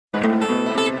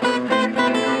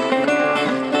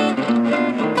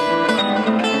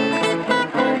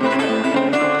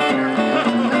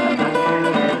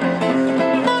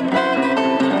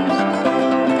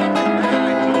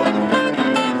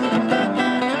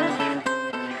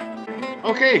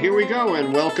Okay, here we go,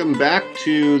 and welcome back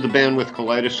to the Band with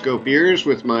Kaleidoscope Ears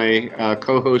with my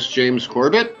co-host James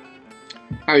Corbett.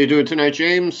 How are you doing tonight,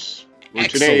 James? Well,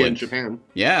 today in Japan.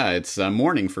 Yeah, it's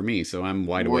morning for me, so I'm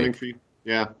wide awake. Morning for you.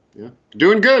 Yeah.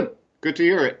 Doing good. Good to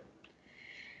hear it.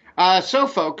 So,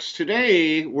 folks,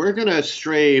 today we're going to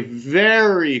stray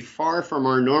very far from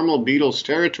our normal Beatles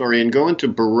territory and go into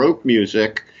Baroque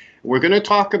music. We're going to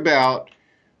talk about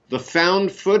the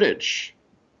found footage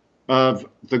of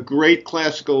the great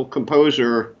classical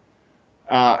composer.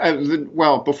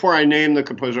 Before I name the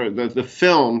composer, the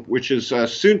film, which is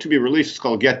soon to be released, is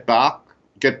called Get Back.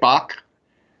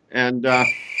 And, all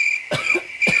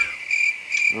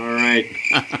right.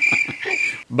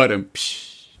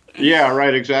 Yeah,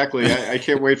 right, exactly. I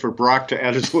can't wait for Brock to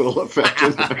add his little effect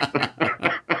in there.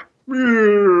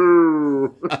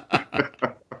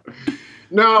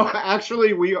 No,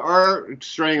 actually, we are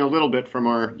straying a little bit from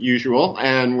our usual,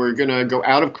 and we're going to go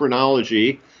out of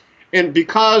chronology, and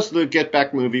because the Get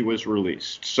Back movie was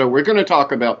released. So we're going to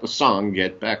talk about the song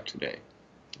Get Back today,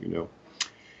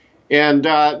 And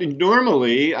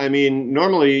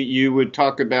normally you would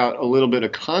talk about a little bit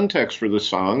of context for the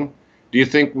song. Do you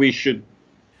think we should?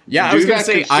 Yeah, I was going to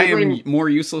say I am more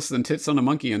useless than tits on a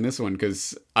monkey in this one,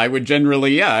 because I would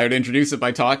generally, I would introduce it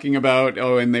by talking about,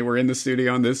 and they were in the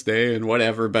studio on this day and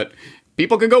whatever, but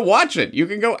people can go watch it. You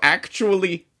can go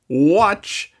actually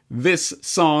watch this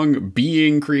song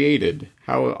being created.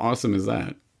 How awesome is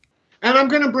that? And I'm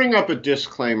going to bring up a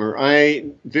disclaimer.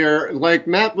 Like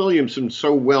Matt Williamson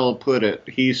so well put it,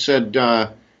 he said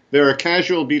there are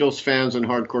casual Beatles fans and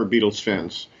hardcore Beatles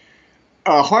fans.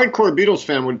 A hardcore Beatles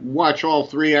fan would watch all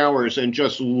 3 hours and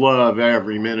just love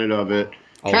every minute of it.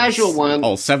 Casual one,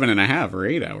 all 7.5 or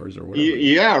 8 hours or whatever.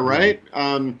 Yeah, right.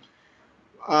 An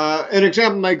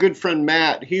example, my good friend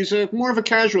Matt, he's more of a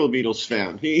casual Beatles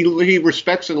fan. He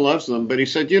respects and loves them, but he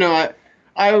said,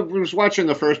 I was watching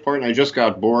the first part and I just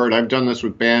got bored. I've done this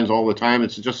with bands all the time.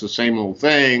 It's just the same old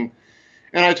thing.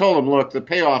 And I told him, look, the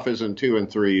payoff is in 2 and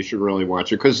 3. You should really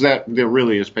watch it because there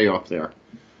really is payoff there.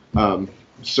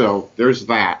 So there's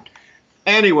that.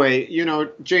 Anyway,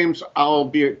 James, I'll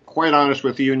be quite honest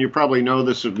with you, and you probably know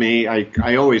this of me.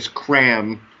 I always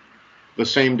cram the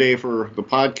same day for the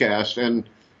podcast, and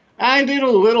I did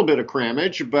a little bit of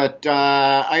crammage, but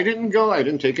I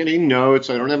didn't take any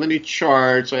notes. I don't have any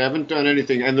charts. I haven't done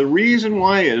anything. And the reason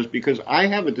why is because I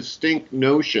have a distinct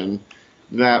notion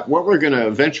that what we're going to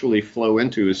eventually flow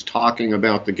into is talking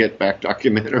about the Get Back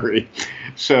documentary.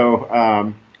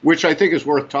 So, which I think is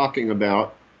worth talking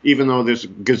about, even though there's a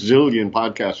gazillion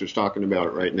podcasters talking about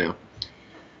it right now.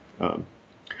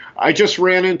 I just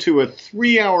ran into a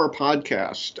 3-hour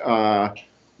podcast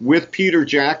with Peter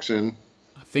Jackson.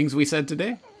 Things we said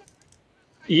today?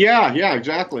 Yeah,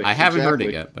 exactly. I haven't heard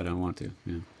it yet, but I want to.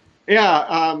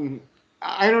 Yeah,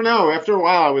 I don't know. After a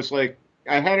while, I was like,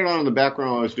 I had it on in the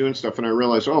background while I was doing stuff, and I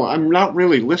realized, I'm not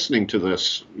really listening to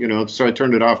this, so I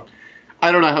turned it off.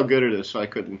 I don't know how good it is, so I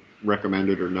couldn't recommend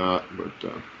it or not, but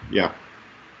yeah.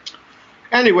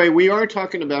 Anyway, we are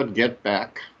talking about Get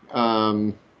Back,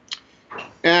 and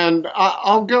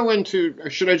I'll go into,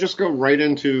 should I just go right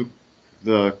into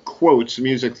the quotes,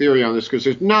 music theory on this, because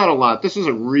there's not a lot. This is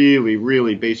a really,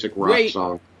 really basic rock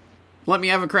song. Let me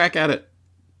have a crack at it.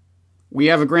 We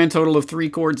have a grand total of 3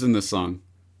 chords in this song.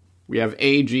 We have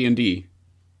A, G, and D,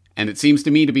 and it seems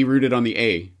to me to be rooted on the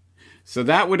A. So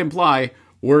that would imply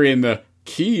we're in the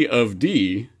key of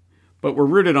D, but we're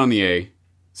rooted on the A.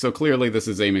 So clearly this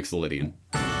is A Mixolydian.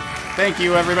 Thank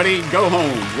you, everybody. Go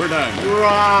home. We're done.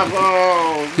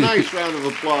 Bravo! Nice round of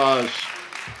applause.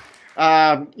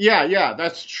 Yeah,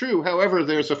 that's true. However,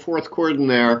 there's a 4th chord in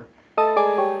there.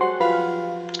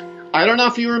 I don't know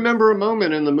if you remember a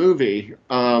moment in the movie.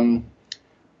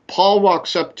 Paul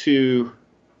walks up to...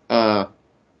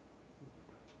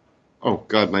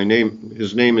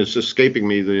 his name is escaping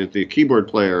me, the keyboard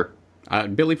player.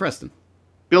 Billy Preston.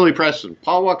 Billy Preston.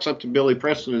 Paul walks up to Billy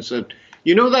Preston and said,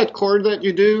 you know that chord that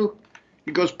you do?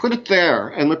 He goes, put it there.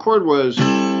 And the chord was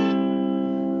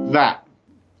that.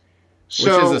 Which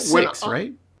is a 6,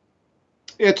 right?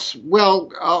 It's,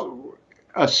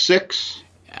 a 6.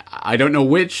 I don't know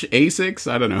which.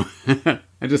 A6? I don't know.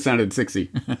 I just sounded 6-y.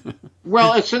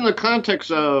 Well, it's in the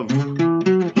context of...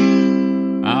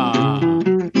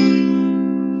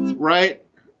 Right?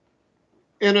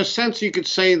 In a sense, you could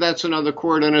say that's another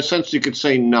chord. In a sense, you could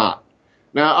say not.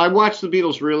 Now, I watched the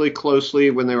Beatles really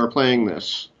closely when they were playing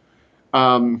this.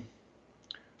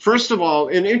 First of all,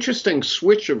 an interesting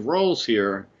switch of roles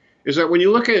here is that when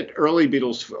you look at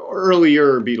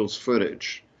earlier Beatles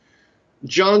footage,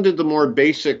 John did the more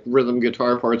basic rhythm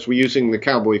guitar parts using the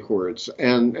cowboy chords,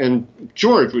 and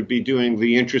George would be doing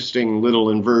the interesting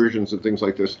little inversions and things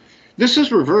like this. This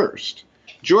is reversed.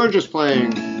 George is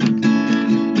playing.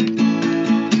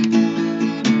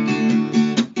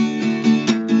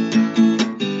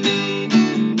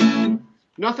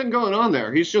 Nothing going on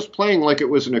there. He's just playing like it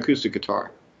was an acoustic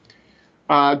guitar.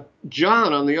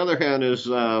 John, on the other hand, is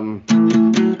doing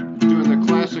the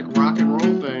classic rock and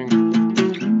roll thing.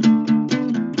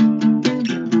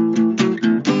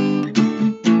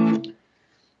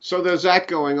 So there's that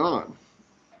going on.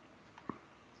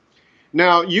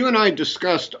 Now, you and I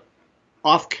discussed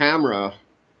off camera,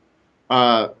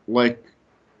 like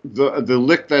the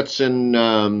lick that's in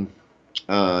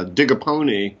Dig a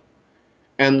Pony,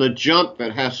 and the jump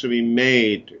that has to be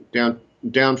made down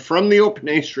from the open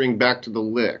A string back to the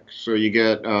lick. So you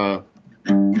get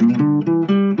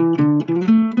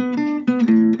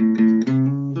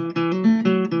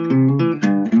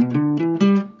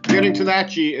getting to that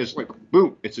G is like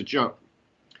boom, it's a jump,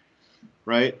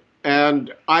 right?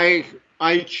 And I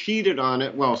cheated on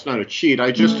it. Well, it's not a cheat.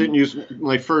 I just didn't use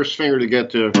my first finger to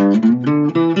get to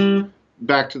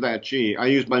back to that G. I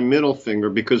used my middle finger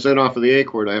because then off of the A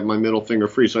chord I have my middle finger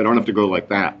free, so I don't have to go like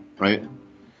that, right?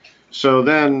 So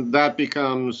then that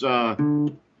becomes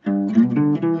and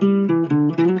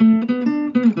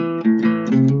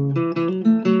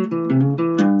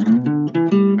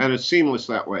it's seamless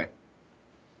that way,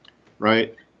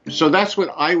 right? So that's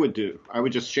what I would do. I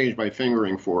would just change my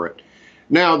fingering for it.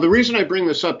 Now, the reason I bring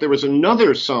this up, there was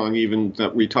another song even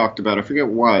that we talked about. I forget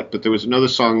what, but there was another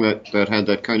song that had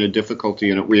that kind of difficulty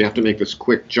in it where you have to make this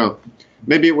quick jump.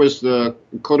 Maybe it was the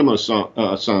Kodomo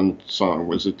song.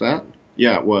 Was it that?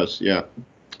 Yeah, it was. Yeah.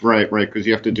 Right, because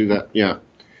you have to do that. Yeah.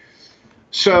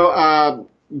 So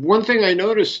one thing I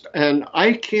noticed, and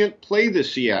I can't play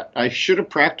this yet. I should have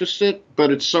practiced it,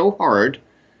 but it's so hard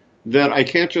that I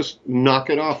can't just knock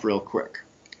it off real quick.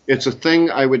 It's a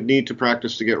thing I would need to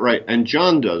practice to get right, and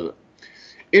John does it.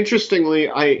 Interestingly,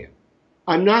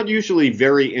 I'm not usually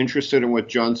very interested in what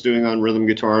John's doing on rhythm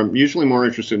guitar. I'm usually more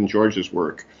interested in George's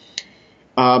work.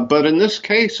 But in this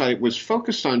case, I was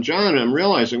focused on John, and I'm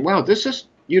realizing, wow, this is,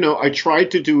 I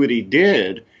tried to do what he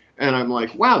did, and I'm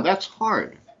like, wow, that's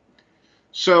hard.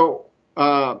 So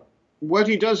what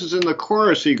he does is in the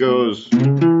chorus, he goes,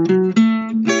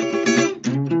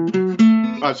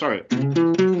 sorry.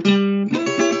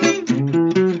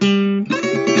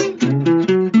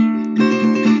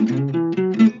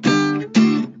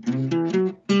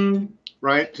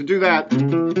 Right, to do that.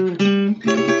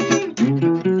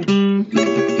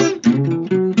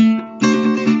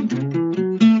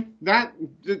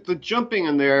 The jumping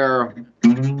in there,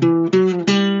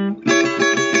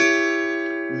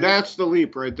 that's the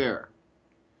leap right there.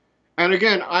 And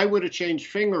again, I would have changed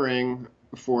fingering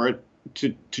for it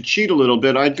to cheat a little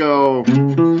bit. I'd go,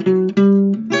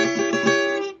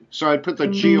 so I'd put the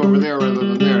G over there rather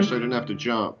than there so I didn't have to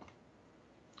jump.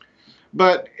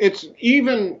 But it's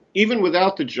even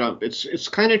without the jump, it's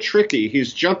kind of tricky.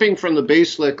 He's jumping from the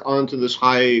bass lick onto this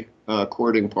high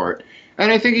chording part.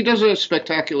 And I think he does a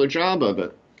spectacular job of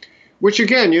it. Which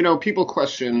again, people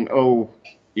question,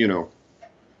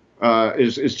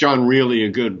 is John really a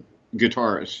good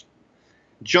guitarist?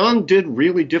 John did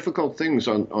really difficult things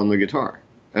on the guitar.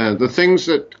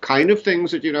 The kind of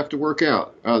things that you'd have to work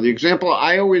out. The example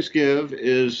I always give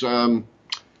is and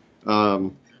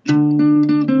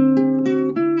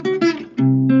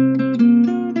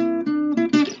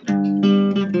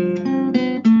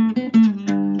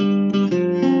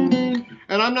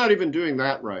I'm not even doing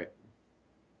that right.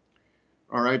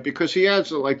 All right, because he adds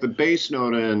like the bass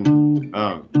note in.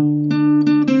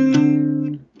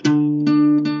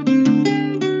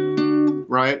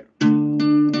 Right?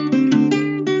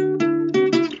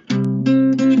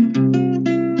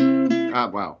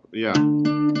 Wow, yeah.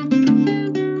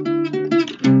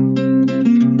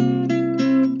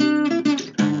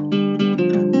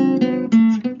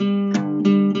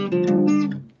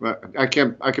 But I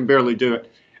can barely do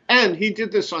it. And he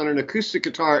did this on an acoustic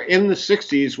guitar in the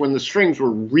 60s when the strings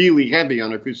were really heavy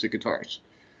on acoustic guitars.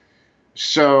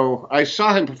 So I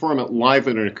saw him perform it live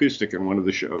at an acoustic in one of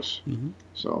the shows. Mm-hmm.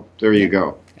 So there you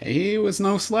go. He was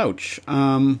no slouch.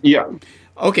 Yeah.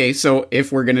 Okay, so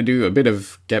if we're going to do a bit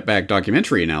of Get Back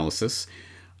documentary analysis,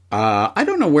 I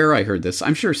don't know where I heard this.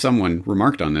 I'm sure someone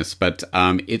remarked on this, but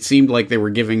it seemed like they were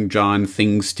giving John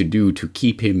things to do to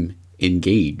keep him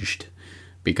engaged.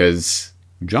 Because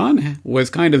John was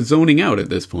kind of zoning out at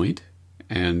this point,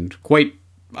 and quite,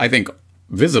 I think,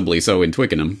 visibly so in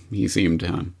Twickenham. He seemed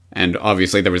And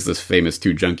obviously there was this famous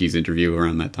Two Junkies interview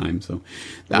around that time. So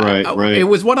right. It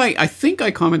was what I think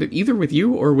I commented either with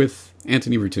you or with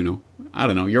Anthony Rotuno. I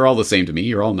don't know. You're all the same to me.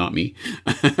 You're all not me.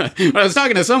 But I was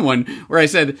talking to someone where I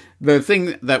said the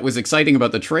thing that was exciting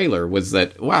about the trailer was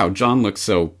that, wow, John looks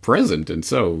so present and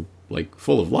so like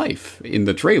full of life in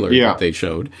the trailer that they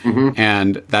showed. Mm-hmm.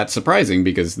 And that's surprising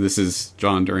because this is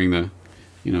John during the,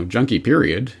 junkie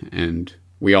period. And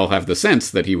we all have the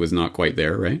sense that he was not quite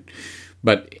there, right?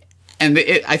 But,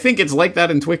 I think it's like that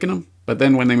in Twickenham. But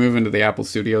then when they move into the Apple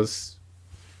Studios,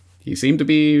 he seemed to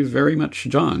be very much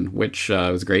John, which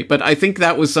was great. But I think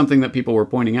that was something that people were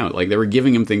pointing out. Like, they were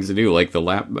giving him things to do, like the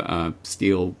lap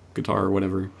steel guitar or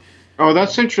whatever. Oh,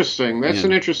 that's interesting. That's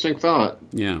an interesting thought.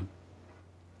 Yeah.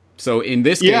 So in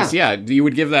this case, you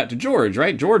would give that to George,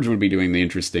 right? George would be doing the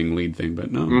interesting lead thing,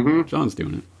 but no, John's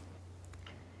doing it.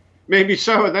 Maybe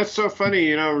so. That's so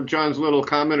funny, John's little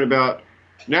comment about,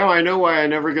 now I know why I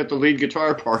never get the lead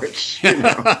guitar parts, Right?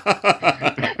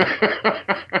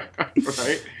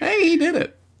 Hey, he did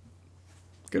it.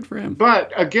 Good for him.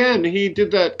 But again, he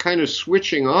did that kind of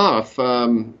switching off.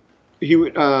 He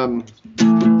would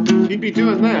he'd be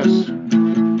doing this.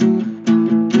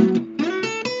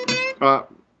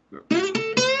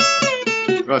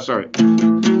 Sorry,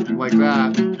 like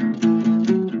that.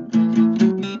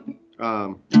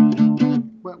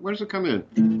 Where does it come in?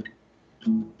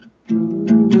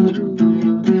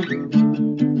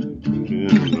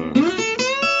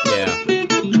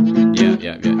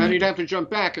 Yeah. And he'd have to jump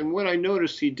back. And what I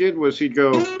noticed he did was he'd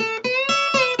go.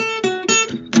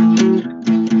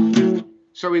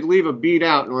 So he'd leave a beat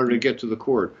out in order to get to the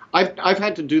chord. I've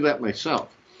had to do that myself.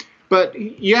 But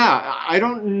yeah, I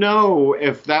don't know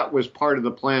if that was part of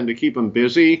the plan to keep him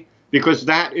busy, because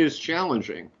that is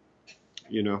challenging,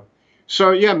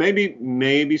 So yeah,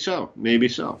 maybe so.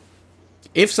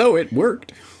 If so, it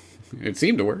worked. It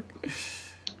seemed to work.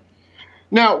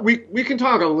 Now, we can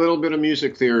talk a little bit of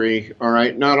music theory, all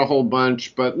right? Not a whole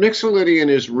bunch, but Mixolydian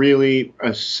is really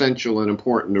essential and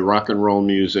important to rock and roll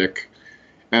music,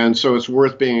 and so it's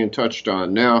worth being touched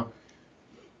on. Now,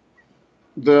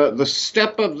 the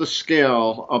step of the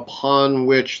scale upon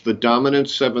which the dominant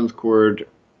seventh chord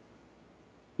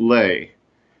lay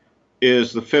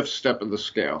is the fifth step of the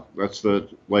scale. That's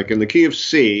like in the key of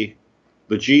C,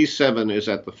 the G7 is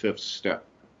at the fifth step,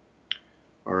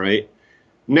 all right?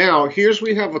 Now,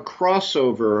 we have a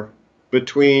crossover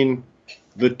between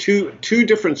the two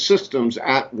different systems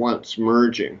at once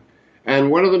merging.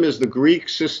 And one of them is the Greek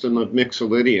system of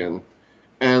Mixolydian,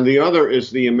 and the other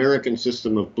is the American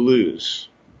system of blues.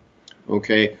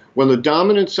 Okay? When the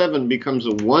dominant seven becomes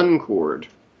a one chord,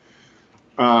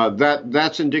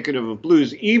 that's indicative of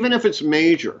blues, even if it's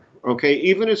major. Okay?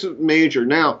 Even if it's major.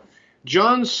 Now,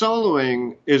 John's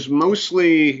soloing is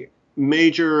mostly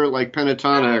major, like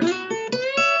pentatonic,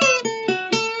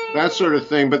 that sort of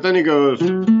thing, but then he goes,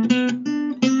 and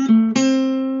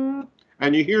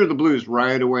you hear the blues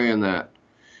right away in that.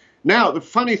 Now, the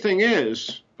funny thing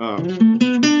is, the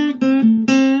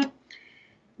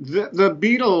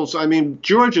Beatles,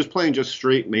 George is playing just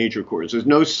straight major chords. There's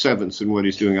no sevenths in what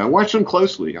he's doing. I watched him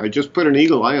closely. I just put an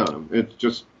eagle eye on him. It's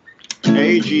just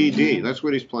A, G, D. That's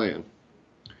what he's playing.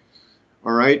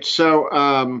 All right, so,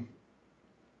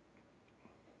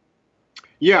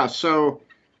 so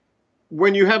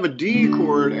when you have a D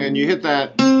chord and you hit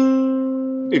that,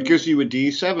 it gives you a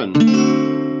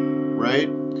D7, right?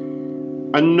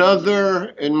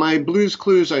 In my Blues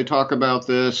Clues, I talk about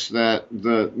this, that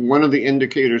one of the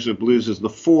indicators of blues is the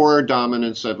 4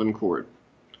 dominant 7 chord.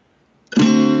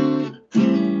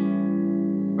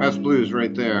 That's blues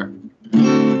right there.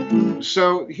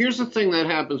 So here's the thing that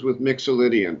happens with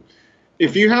Mixolydian.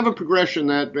 If you have a progression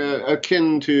that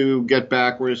akin to Get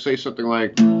Back, where you say something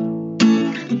like,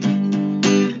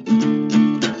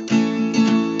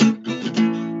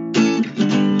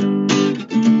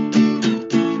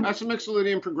 that's a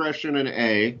Mixolydian progression in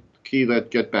A, key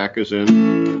that Get Back is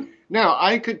in. Now,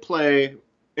 I could play,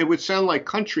 it would sound like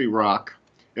country rock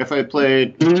if I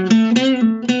played,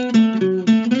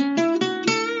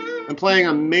 I'm playing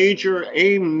a major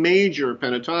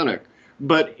pentatonic,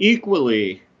 but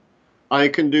equally, I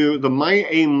can do a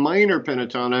minor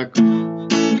pentatonic,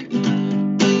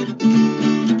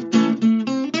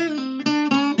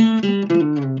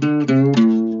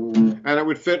 and it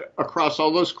would fit across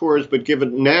all those chords, but give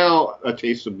it now a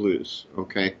taste of blues,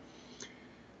 okay?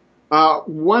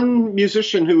 One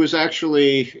musician who is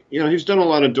actually, he's done a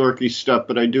lot of dorky stuff,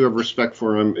 but I do have respect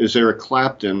for him, is Eric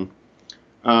Clapton.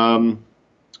 In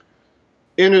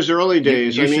his early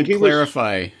days, you should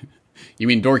clarify. You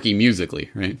mean dorky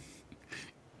musically, right?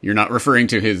 You're not referring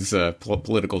to his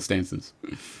political stances.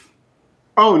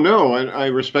 Oh no, I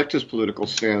respect his political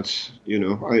stance. You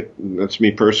know, that's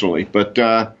me personally. But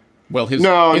well, his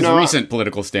recent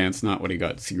political stance, not what he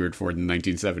got skewered for in the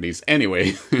 1970s.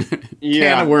 Anyway,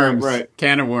 yeah, can of worms. Right.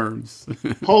 Can of worms.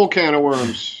 Whole can of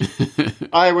worms.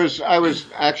 I was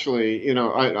actually, you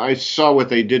know, I saw what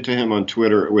they did to him on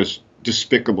Twitter. It was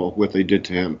despicable what they did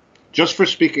to him, just for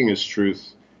speaking his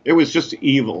truth. It was just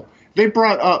evil. They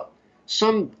brought up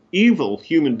some evil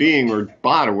human being or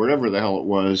bot or whatever the hell it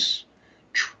was,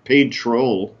 paid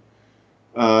troll,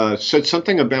 said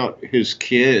something about his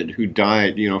kid who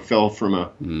died, you know, fell from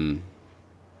a,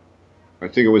 I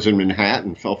think it was in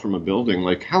Manhattan, fell from a building.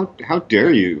 Like, how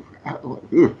dare you?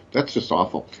 That's just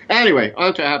awful. Anyway,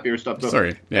 on to happier stuff. Though.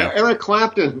 Sorry. Yeah. Eric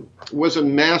Clapton was a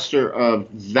master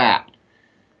of that.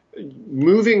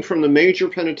 Moving from the major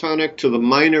pentatonic to the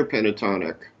minor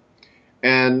pentatonic.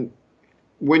 And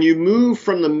when you move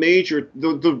from the major,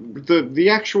 the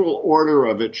actual order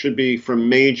of it should be from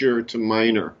major to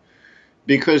minor.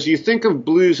 Because you think of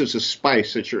blues as a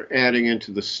spice that you're adding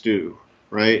into the stew,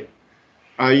 right?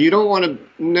 You don't want to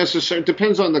necessarily,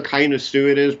 depends on the kind of stew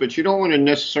it is, but you don't want to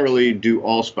necessarily do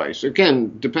allspice.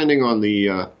 Again, depending on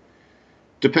the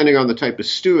type of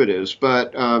stew it is.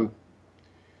 But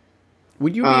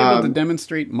would you be able to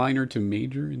demonstrate minor to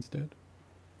major instead?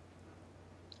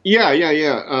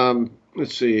 Yeah.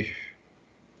 Let's see.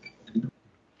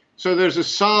 So there's a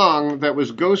song that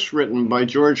was ghostwritten by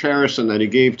George Harrison that he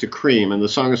gave to Cream, and the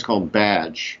song is called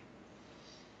Badge.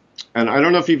 And I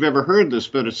don't know if you've ever heard this,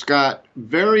 but it's got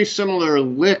very similar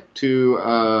lick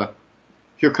to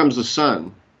Here Comes the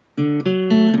Sun.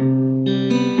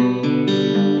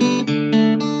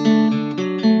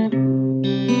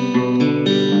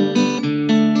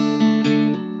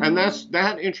 And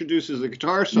that introduces the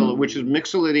guitar solo, which is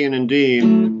Mixolydian in D.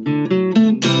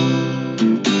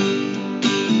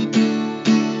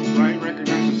 Right,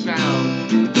 recognize the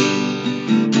sound.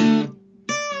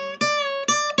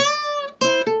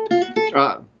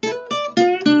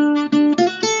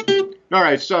 All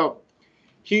right, so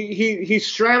he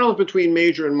straddles between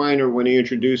major and minor when he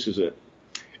introduces it.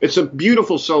 It's a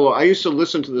beautiful solo. I used to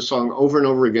listen to the song over and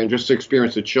over again just to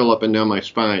experience the chill up and down my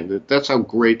spine. That's how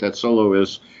great that solo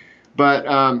is. But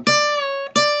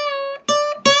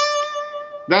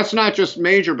that's not just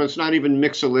major, but it's not even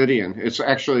Mixolydian. It's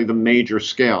actually the major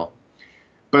scale.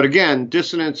 But again,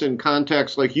 dissonance in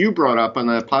context, like you brought up on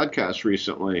that podcast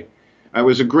recently, it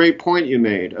was a great point you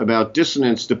made about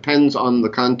dissonance depends on the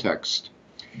context.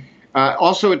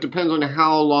 Also, it depends on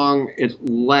how long it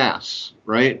lasts,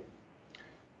 right?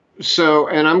 So,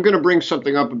 and I'm going to bring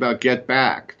something up about Get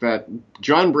Back, that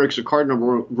John breaks a cardinal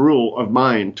rule of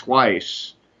mine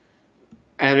twice.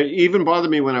 And it even bothered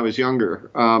me when I was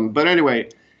younger. But anyway,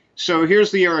 so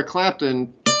here's the Eric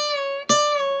Clapton.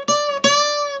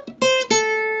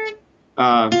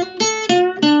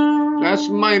 That's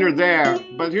minor there,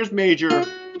 but here's major.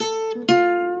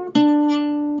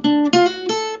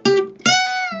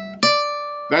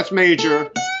 That's major.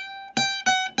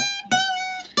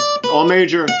 All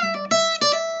major.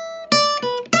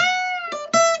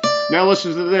 Now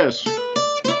listen to this.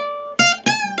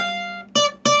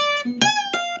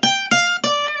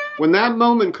 When that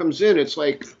moment comes in, it's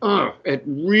like, it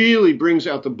really brings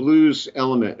out the blues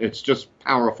element. It's just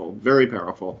powerful, very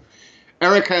powerful.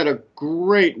 Eric had a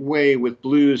great way with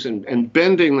blues and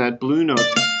bending that blue note.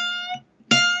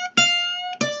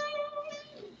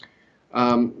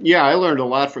 Yeah, I learned a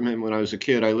lot from him when I was a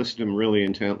kid. I listened to him really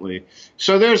intently.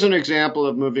 So there's an example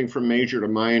of moving from major to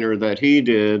minor that he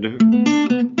did.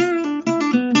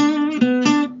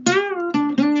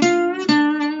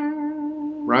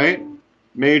 Right?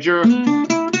 Major,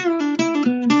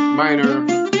 minor,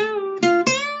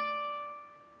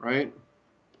 right?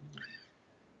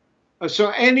 So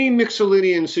any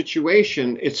Mixolydian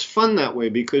situation, it's fun that way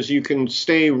because you can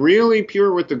stay really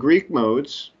pure with the Greek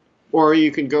modes, or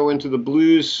you can go into the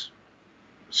blues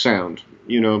sound,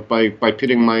 you know, by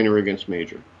pitting minor against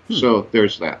major. So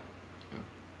there's that.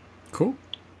 Cool.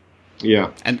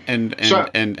 Yeah.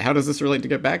 And how does this relate to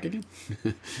Get Back again?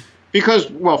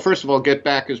 Because, well, first of all, Get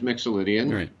Back is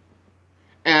Mixolydian. Right.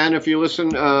 And if you listen,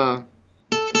 well,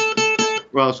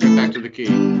 let's get back to the key.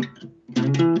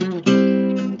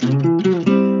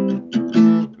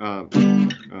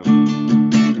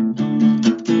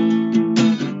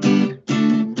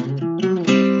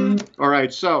 All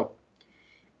right, so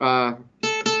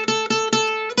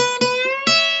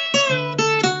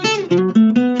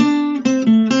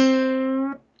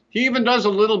he even does a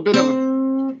little bit of,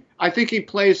 I think he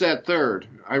plays that third.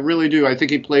 I really do. I think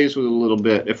he plays with it a little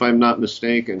bit, if I'm not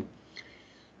mistaken.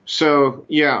 So,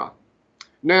 yeah.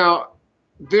 Now,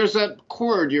 there's that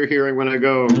chord you're hearing when I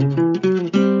go,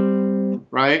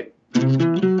 right?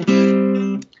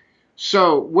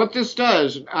 So what this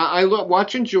does, I look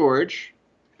watching George,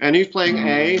 and he's playing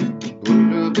A.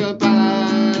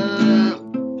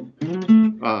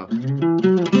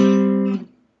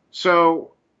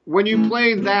 So when you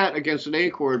play that against an A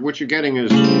chord, what you're getting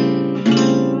is,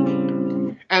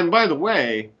 and by the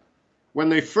way, when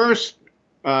they first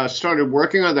started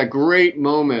working on that great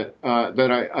moment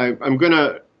that I'm going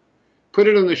to put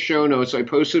it in the show notes. I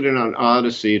posted it on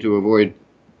Odyssey to avoid,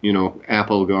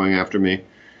 Apple going after me.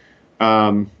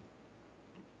 And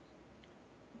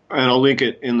I'll link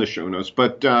it in the show notes.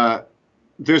 But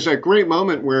there's that great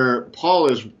moment where Paul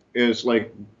is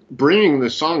like bringing the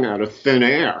song out of thin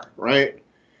air, right?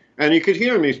 And you could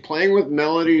hear him. He's playing with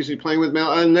melodies.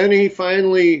 And then he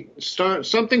finally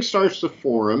something starts to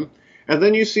form. And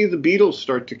then you see the Beatles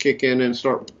start to kick in and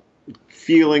start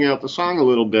feeling out the song a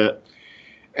little bit.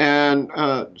 And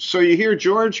so you hear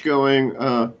George going,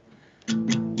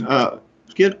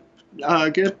 get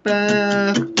back, get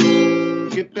back,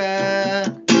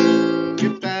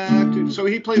 get back. So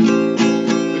he plays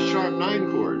the sharp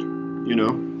 9 chord,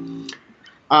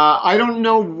 I don't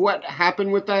know what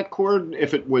happened with that chord,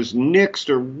 if it was nixed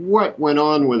or what went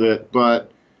on with it,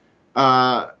 but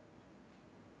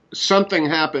something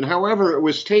happened. However, it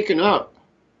was taken up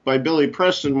by Billy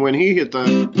Preston when he hit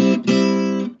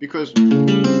because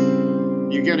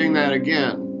you're getting that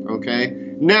again,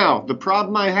 okay? Now, the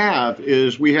problem I have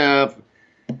is we have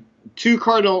two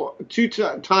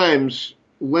times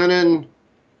Lennon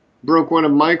broke one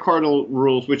of my cardinal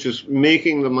rules, which is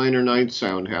making the minor ninth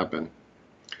sound happen.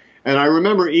 And I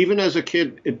remember even as a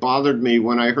kid, it bothered me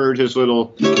when I heard his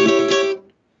little,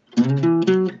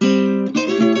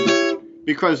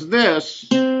 because this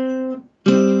and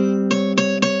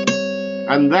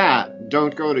that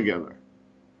don't go together.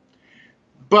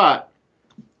 But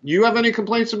you have any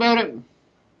complaints about it?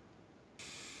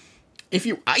 If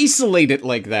you isolate it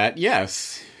like that,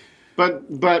 yes. But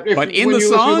in the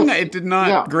song, it did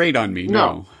not grate on me.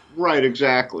 No. Right,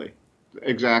 exactly.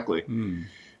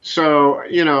 So,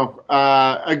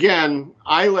 again,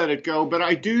 I let it go. But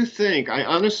I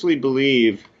honestly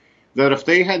believe that if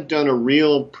they had done a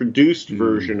real produced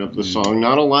version of the song,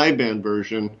 not a live band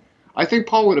version, I think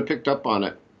Paul would have picked up on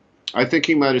it. I think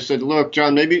he might have said, look,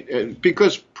 John, maybe,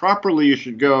 because properly you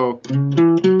should go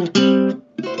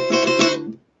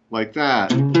like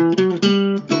that.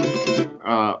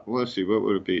 Let's see, what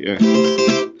would it be? Yeah.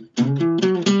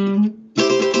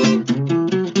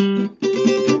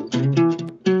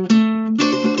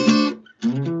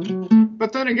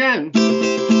 But then again,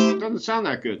 it doesn't sound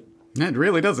that good. It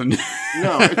really doesn't.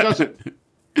 No, it doesn't.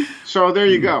 So there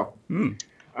you go.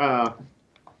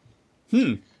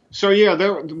 So yeah,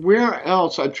 where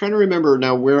else? I'm trying to remember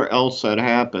now where else that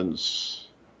happens.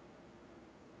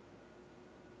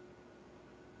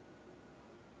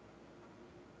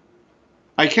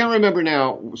 I can't remember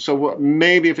now. So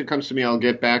maybe if it comes to me, I'll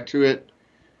get back to it.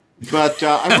 But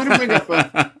I want to bring up.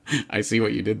 I see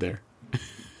what you did there.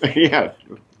 Yeah,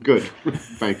 good.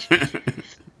 Thanks.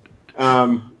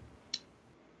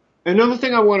 Another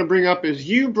thing I want to bring up is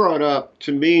you brought up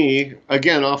to me,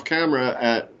 again, off camera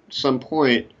at some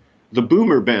point, the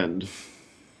boomer bend,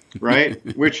 right?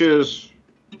 Which is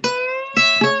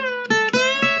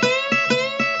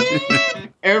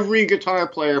every guitar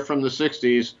player from the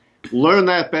 60s learned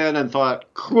that bend and thought,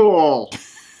 cool,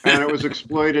 and it was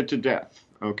exploited to death,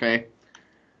 okay?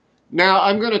 Now,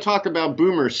 I'm going to talk about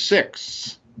Boomer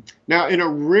 6. Now, in a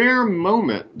rare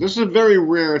moment, this is a very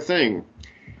rare thing,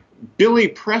 Billy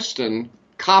Preston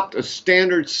copped a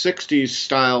standard 60s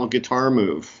style guitar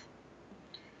move.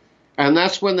 And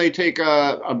that's when they take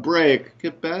a break.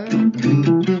 Get back to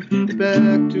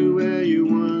where you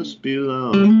once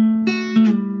belong.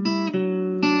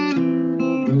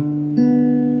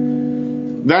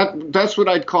 That's what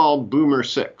I'd call Boomer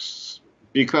 6.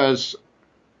 Because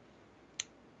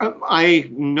I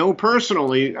know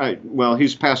personally, well,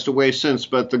 he's passed away since,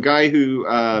 but the guy who,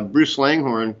 Bruce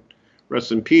Langhorne,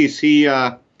 rest in peace, he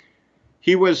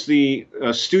was the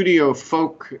studio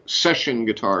folk session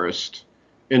guitarist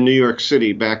in New York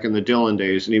City back in the Dylan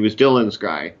days, and he was Dylan's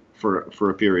guy for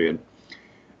a period.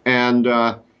 And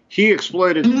he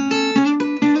exploited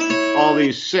all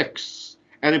these sixths,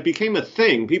 and it became a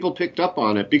thing. People picked up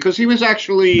on it because he was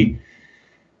actually,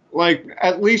 like,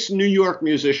 at least New York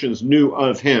musicians knew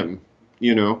of him,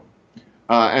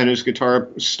 and his guitar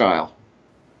style.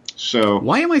 So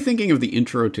why am I thinking of the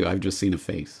intro to I've Just Seen a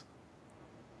Face?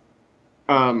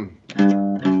 Is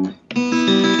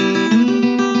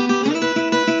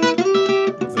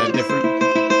that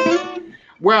different?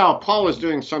 Well, Paul is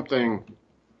doing something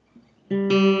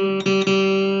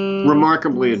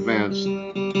remarkably advanced.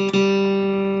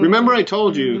 Remember I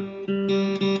told you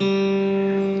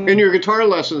in your guitar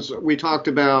lessons we talked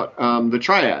about the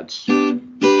triads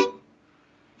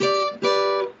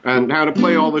and how to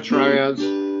play all the triads,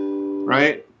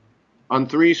 right? On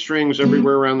 3 strings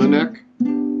everywhere around the neck.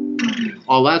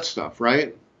 All that stuff,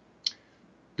 right?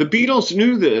 The Beatles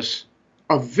knew this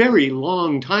a very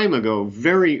long time ago,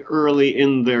 very early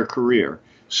in their career.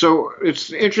 So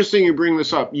it's interesting you bring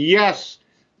this up. Yes,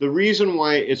 the reason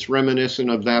why it's reminiscent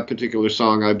of that particular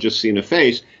song, I've Just Seen a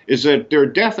Face, is that there are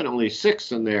definitely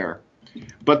 6 in there.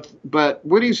 But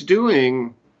what he's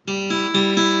doing,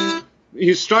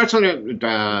 he starts on it,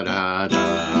 da da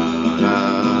da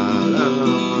da.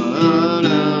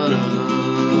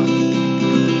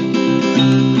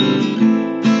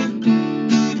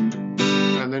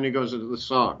 And then he goes into the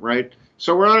song, right?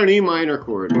 So we're on an E minor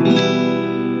chord.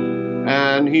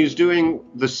 And he's doing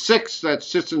the 6 that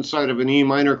sits inside of an E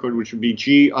minor chord, which would be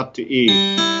G up to E.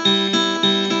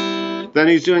 Then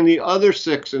he's doing the other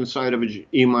 6 inside of an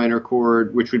E minor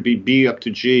chord, which would be B up to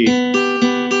G.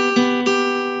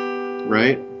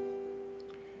 Right?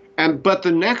 But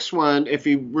the next one, if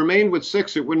he remained with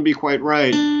 6, it wouldn't be quite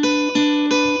right.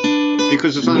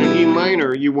 Because it's on an E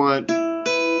minor, you want,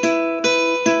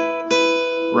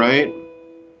 right?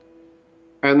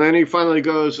 And then he finally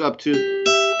goes up to,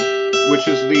 which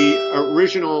is the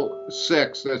original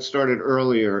 6 that started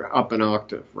earlier, up an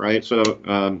octave, right? So,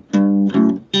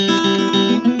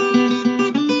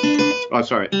 oh,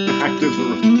 sorry.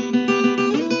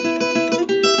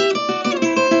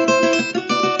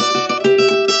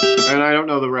 And I don't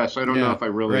know the rest. I don't know if I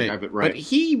really have it right. But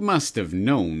he must have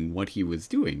known what he was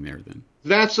doing there then.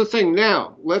 That's the thing.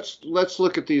 Now, let's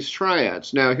look at these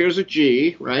triads. Now, here's a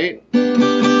G, right?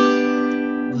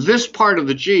 This part of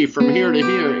the G from here to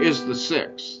here is the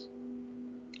 6th.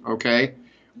 Okay?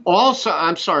 Also,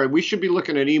 I'm sorry, we should be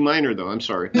looking at E minor, though. I'm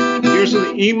sorry. Here's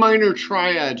the E minor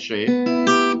triad shape.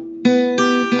 And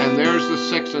there's the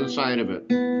 6 inside of it.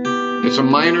 It's a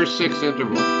minor 6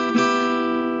 interval.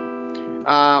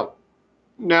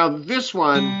 Now, this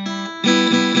one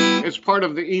is part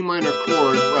of the E minor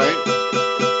chord,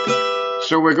 right?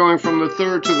 So we're going from the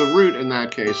 3rd to the root in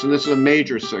that case. And this is a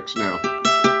major 6 now.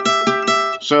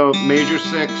 So major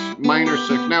 6, minor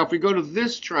 6. Now, if we go to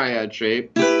this triad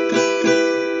shape,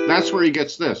 that's where he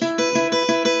gets this.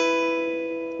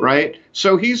 Right?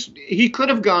 So he could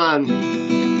have gone,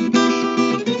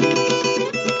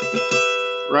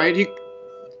 right?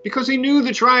 Because he knew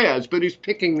the triads, but he's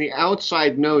picking the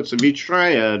outside notes of each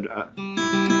triad. Rather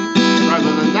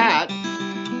than that.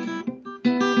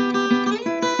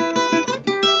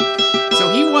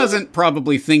 So he wasn't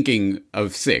probably thinking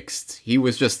of 6th. He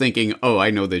was just thinking, oh,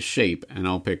 I know this shape, and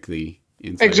I'll pick the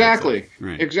inside. Exactly.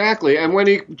 Right. Exactly. And when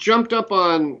he jumped up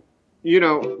on,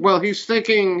 he's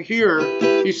thinking here,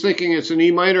 he's thinking it's an E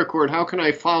minor chord. How can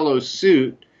I follow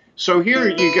suit? So here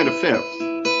you get a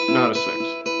 5th, not a 6th.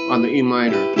 On the E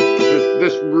minor,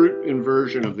 this root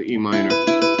inversion of the E minor,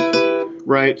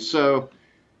 right? So,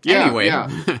 yeah. Anyway, yeah.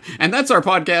 And that's our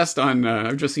podcast on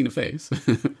I've Just Seen a Face.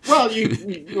 Well,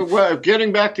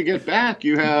 getting back to Get Back,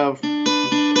 you have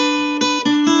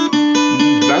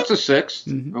that's a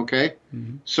 6th, okay?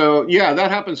 Mm-hmm. So yeah, that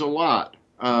happens a lot.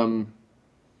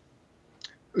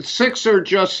 6 are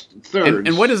just thirds.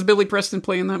 And what does Billy Preston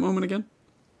play in that moment again?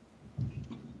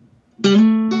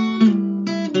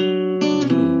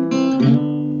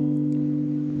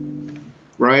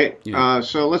 Right? Yeah.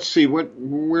 So let's see,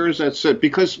 where is that set?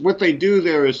 Because what they do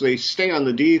there is they stay on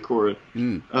the D chord.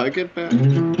 Get back. Get back.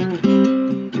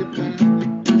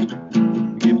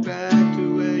 Get back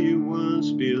to where you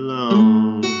once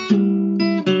belonged.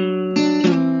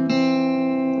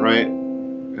 Right?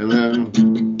 And then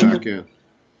back in.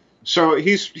 So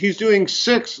he's doing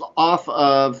 6 off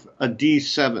of a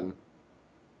D7.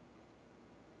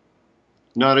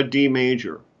 Not a D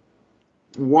major.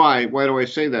 Why? Why do I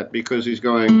say that? Because he's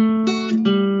going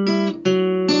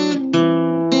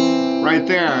right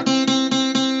there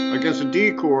against a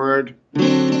D chord. That's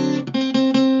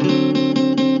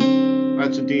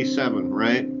a D7,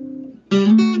 right?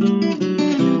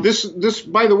 This,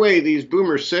 by the way, these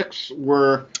Boomer 6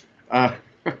 were I'm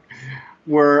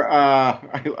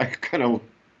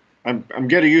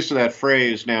getting used to that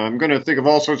phrase now. I'm going to think of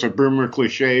all sorts of Boomer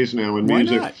cliches now in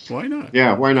music. Why not?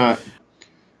 Yeah, why not?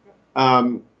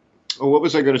 What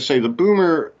was I going to say? The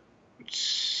Boomer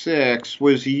 6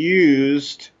 was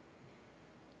used.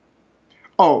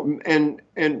 Oh, and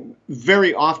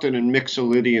very often in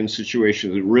Mixolydian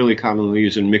situations, really commonly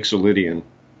used in Mixolydian.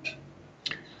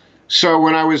 So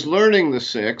when I was learning the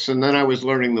six, and then I was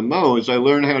learning the modes, I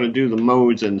learned how to do the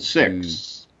modes in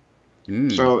six.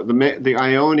 So the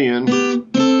Ionian,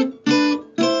 the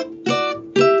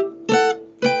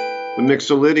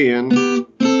Mixolydian,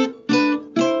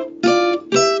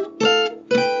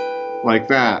 like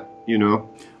that, you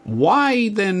know. Why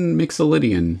then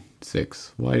Mixolydian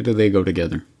 6? Why do they go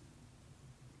together?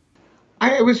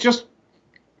 It was just,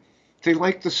 they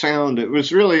liked the sound. It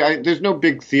was really, there's no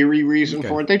big theory reason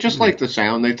for it. They just liked the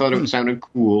sound. They thought it sounded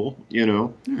cool, you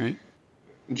know. All right.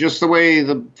 Just the way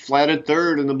the flatted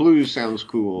third and the blues sounds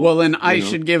cool. Well, then I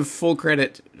should give full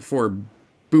credit for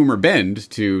Boomer Bend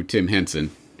to Tim Henson,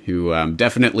 who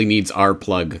definitely needs our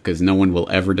plug because no one will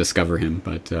ever discover him.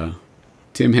 But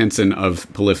Tim Henson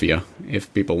of Polyphia,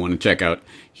 if people want to check out,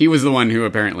 he was the one who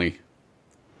apparently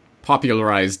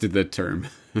popularized the term.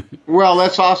 Well,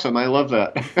 that's awesome. I love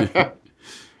that.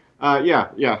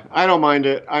 Yeah. I don't mind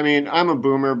it. I mean, I'm a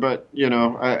boomer, but, you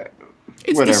know,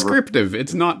 it's whatever. Descriptive.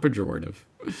 It's not pejorative.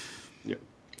 Yeah.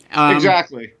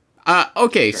 Exactly.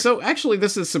 Okay, so actually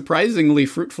this is a surprisingly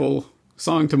fruitful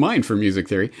song to mine for music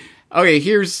theory. Okay,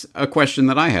 here's a question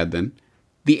that I had then.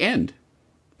 The end.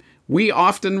 We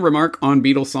often remark on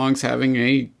Beatles songs having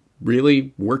a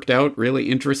really worked out, really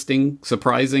interesting,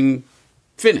 surprising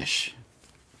finish.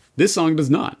 This song does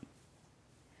not.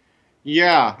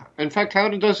 Yeah. In fact, how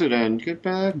does it end? Get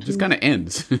back. It just kind of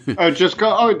ends. It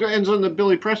ends on the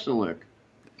Billy Preston lick.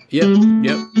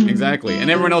 Yep, exactly. And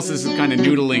everyone else is kind of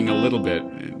noodling a little bit.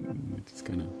 It's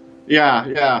kind of...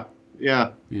 Yeah.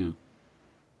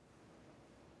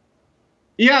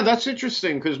 Yeah, that's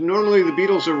interesting, because normally the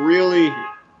Beatles are really,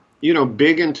 you know,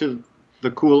 big into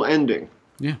the cool ending.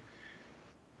 Yeah.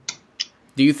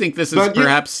 Do you think this is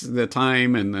perhaps the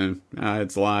time and the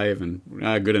it's live and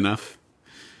good enough?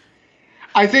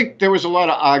 I think there was a lot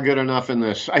of good enough in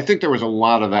this. I think there was a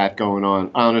lot of that going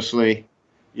on, honestly,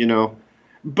 you know.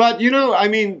 But, you know, I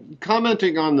mean,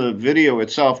 commenting on the video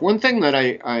itself, one thing that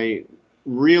I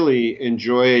really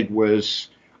enjoyed was,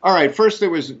 all right, first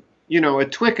there was, you know,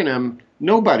 at Twickenham,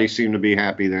 nobody seemed to be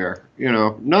happy there. You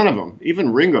know, none of them.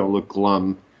 Even Ringo looked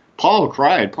glum. Paul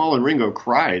cried. Paul and Ringo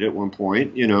cried at one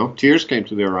point. You know, tears came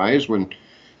to their eyes when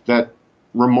that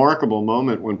remarkable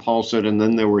moment when Paul said, and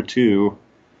then there were two.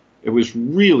 It was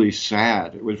really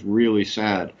sad. It was really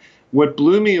sad. What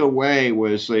blew me away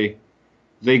was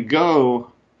they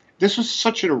go, this was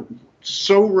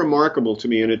so remarkable to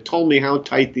me, and it told me how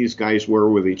tight these guys were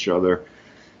with each other,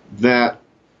 that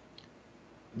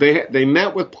they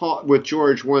met with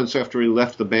George once after he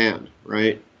left the band,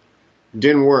 right?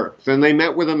 Didn't work. Then they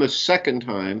met with him a second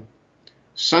time.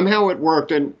 Somehow it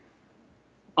worked, and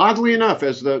oddly enough,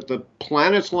 as the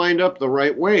planets lined up the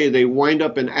right way, they wind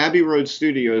up in Abbey Road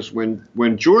Studios.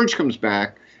 When George comes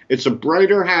back, it's a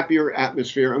brighter, happier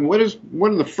atmosphere. And what is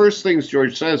one of the first things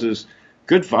George says is,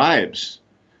 good vibes,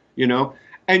 you know?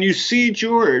 And you see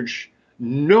George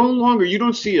no longer, you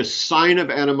don't see a sign of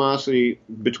animosity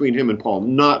between him and Paul,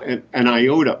 not an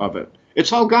iota of it.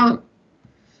 It's all gone.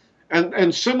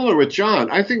 And similar with John,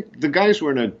 I think the guys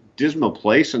were in a dismal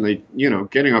place, and they, you know,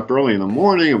 getting up early in the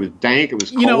morning, it was dank, it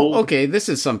was cold. You know, okay, this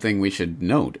is something we should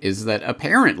note, is that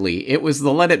apparently it was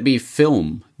the Let It Be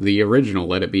film, the original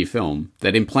Let It Be film,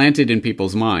 that implanted in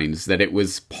people's minds that it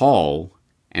was Paul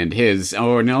and his,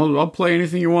 oh, no, I'll play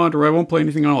anything you want, or I won't play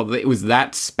anything at all. It was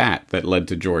that spat that led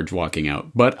to George walking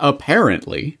out. But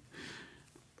apparently,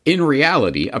 in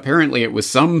reality, apparently it was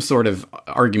some sort of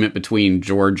argument between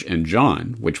George and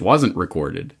John, which wasn't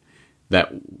recorded,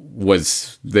 that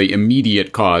was the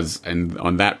immediate cause and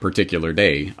on that particular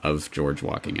day of George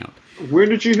walking out. Where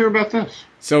did you hear about this?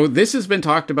 So this has been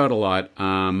talked about a lot.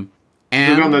 And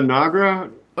is it on the Nagra?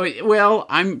 Well,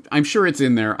 I'm sure it's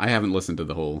in there. I haven't listened to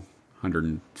the whole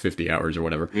 150 hours or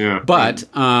whatever. Yeah. But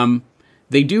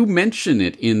they do mention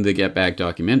it in the Get Back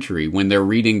documentary when they're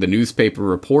reading the newspaper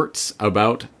reports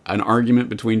about an argument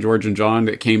between George and John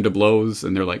that came to blows,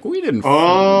 and they're like, "We didn't. There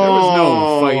was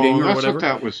no fighting or whatever." What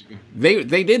that was. They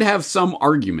did have some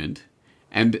argument,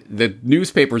 and the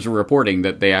newspapers were reporting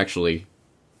that they actually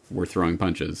were throwing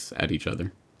punches at each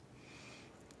other,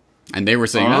 and they were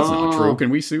saying that's not true. Can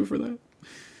we sue for that?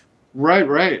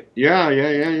 Right.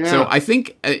 Yeah. So I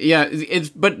think,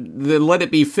 but the Let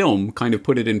It Be film kind of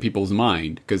put it in people's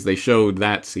mind, because they showed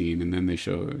that scene, and then they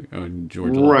showed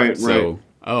George. Right.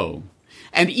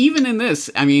 And even in this,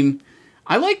 I mean,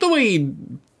 I like the way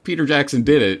Peter Jackson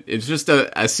did it. It's just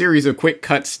a series of quick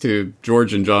cuts to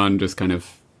George and John, just kind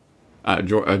of,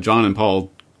 John and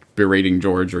Paul berating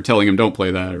George, or telling him don't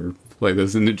play that, or play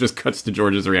this, and it just cuts to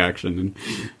George's reaction, and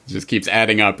it just keeps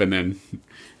adding up, and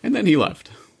then he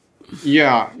left.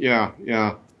 Yeah.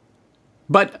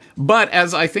 But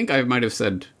as I think I might have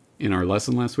said in our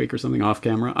lesson last week or something off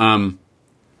camera, I'm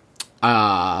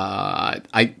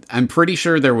pretty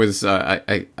sure there was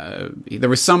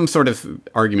some sort of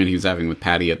argument he was having with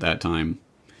Patty at that time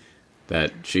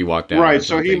that she walked out. Right,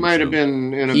 so he might have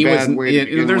been in a bad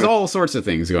way. There's all sorts of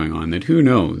things going on that who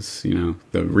knows,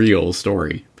 the real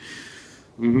story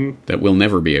that we'll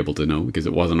never be able to know because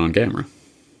it wasn't on camera.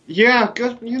 Yeah,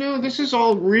 because, this is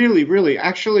all really, really,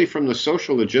 actually from the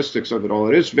social logistics of it all,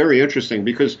 it is very interesting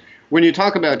because when you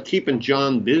talk about keeping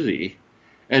John busy,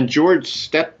 and George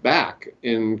stepped back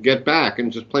and get back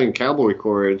and just playing cowboy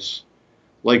chords,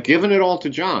 like giving it all to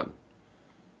John.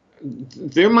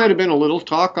 There might have been a little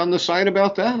talk on the side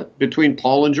about that between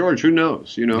Paul and George. Who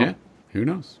knows, Yeah, who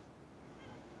knows?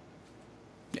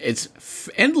 It's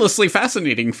endlessly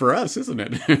fascinating for us, isn't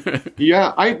it?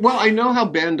 Yeah, I know how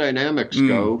band dynamics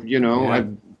go,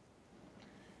 I've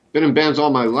been in bands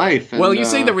all my life. And, well, you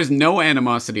say there was no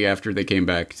animosity after they came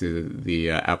back to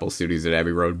the Apple Studios at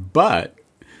Abbey Road, but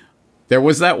there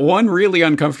was that one really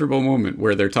uncomfortable moment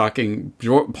where they're talking.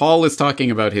 Paul is talking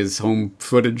about his home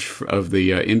footage of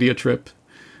the India trip,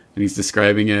 and he's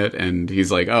describing it, and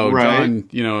he's like, "Oh, right.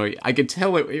 John, I could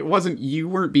tell it wasn't you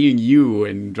weren't being you."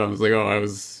 And John was like, "Oh, I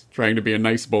was trying to be a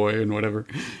nice boy and whatever."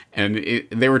 And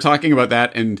they were talking about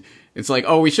that, and it's like,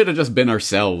 "Oh, we should have just been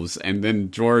ourselves." And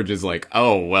then George is like,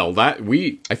 "Oh, well,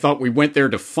 I thought we went there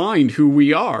to find who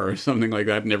we are," or something like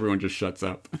that, and everyone just shuts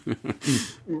up.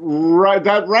 Right.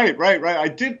 I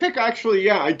did pick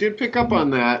up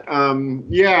on that.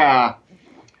 Yeah.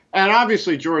 And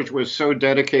obviously George was so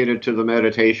dedicated to the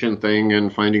meditation thing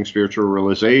and finding spiritual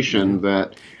realization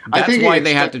that I think why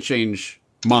they had to change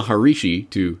Maharishi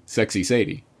to Sexy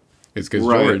Sadie. Is because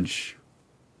George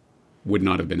would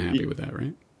not have been happy with that,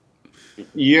 right?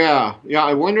 Yeah.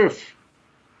 I wonder if,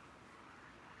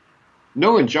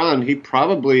 knowing John, he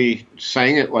probably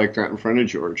sang it like that in front of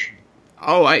George.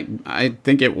 Oh, I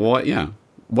think it was, yeah.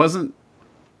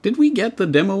 Did we get the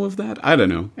demo of that? I don't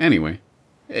know. Anyway,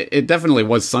 it definitely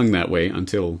was sung that way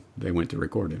until they went to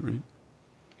record it, right?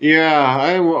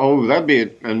 Yeah, that'd be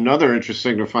another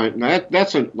interesting to find.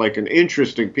 That's an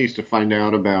interesting piece to find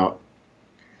out about.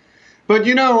 But,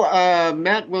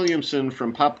 Matt Williamson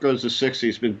from Pop Goes the 60s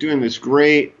has been doing this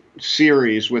great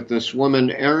series with this woman,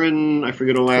 Erin, I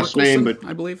forget her last name, but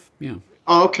I believe, yeah.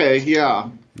 Oh, okay, yeah.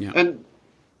 And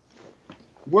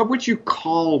what would you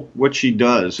call what she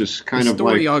does? Is kind of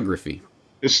like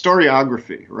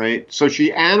historiography, right? So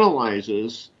she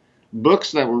analyzes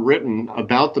books that were written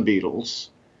about the Beatles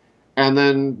and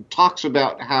then talks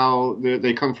about how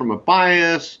they come from a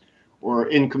bias or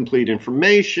incomplete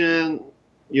information,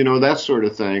 that sort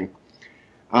of thing.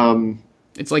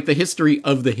 It's like the history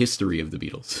of the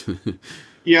Beatles.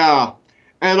 Yeah.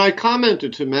 And I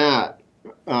commented to Matt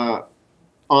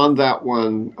on that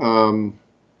one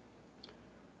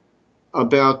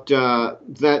about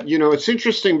that, it's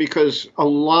interesting because a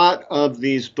lot of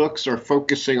these books are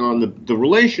focusing on the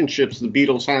relationships the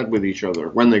Beatles had with each other,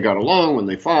 when they got along, when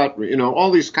they fought,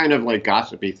 all these kind of like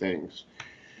gossipy things.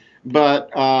 But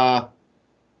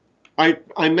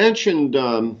I mentioned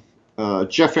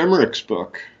Jeff Emmerich's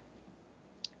book,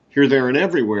 Here, There, and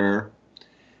Everywhere.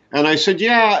 And I said,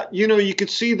 yeah, you could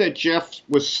see that Jeff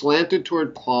was slanted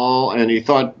toward Paul, and he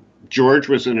thought George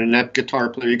was an inept guitar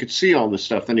player. You could see all this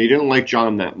stuff, and he didn't like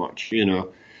John that much,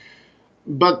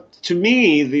 But to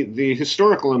me, the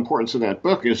historical importance of that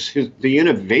book is the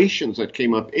innovations that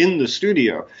came up in the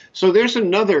studio. So there's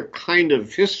another kind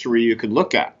of history you could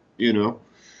look at,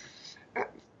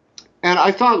 And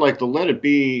I thought, like, the Let It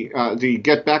Be, the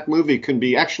Get Back movie can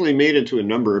be actually made into a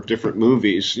number of different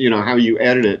movies, how you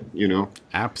edit it,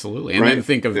 Absolutely. And then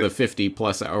think of the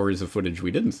 50-plus hours of footage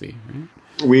we didn't see, right?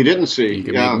 We didn't see. You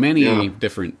could make many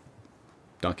different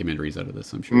documentaries out of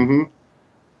this, I'm sure.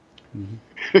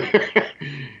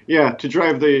 Yeah, to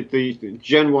drive the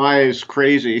Gen Ys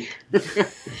crazy.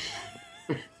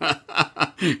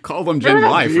 Call them Gen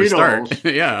Y for start.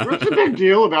 Yeah. What's the big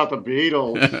deal about the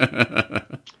Beatles?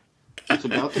 It's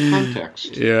about the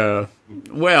context. Yeah.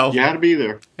 Well, you had to be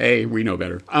there. Hey, we know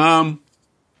better.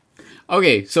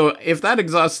 Okay, so if that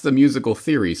exhausts the musical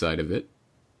theory side of it, ...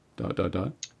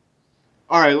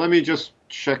 All right, let me just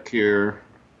check here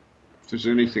if there's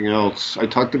anything else. I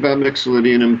talked about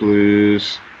Mixolydian and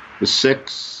blues, the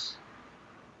Six,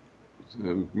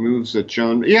 the moves that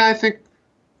John. Yeah, I think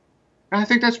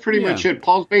that's pretty much it.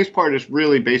 Paul's bass part is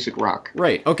really basic rock.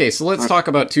 Right. Okay, so let's talk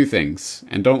about two things,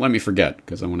 and don't let me forget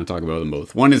because I want to talk about them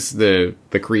both. One is the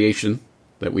creation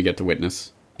that we get to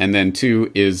witness, and then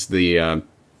two is the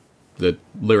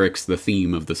lyrics, the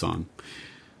theme of the song.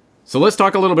 So let's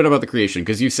talk a little bit about the creation,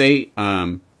 because you say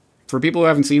for people who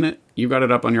haven't seen it, you got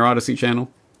it up on your Odyssey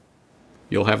channel.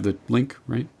 You'll have the link,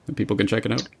 right? That people can check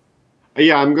it out.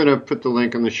 Yeah, I'm going to put the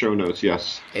link in the show notes,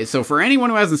 yes. So for anyone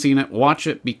who hasn't seen it, watch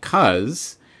it,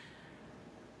 because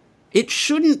it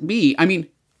shouldn't be... I mean,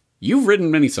 you've written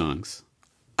many songs.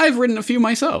 I've written a few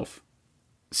myself.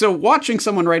 So watching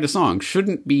someone write a song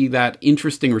shouldn't be that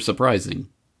interesting or surprising.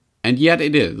 And yet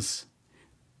it is.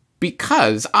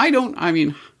 Because I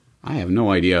have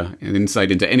no idea and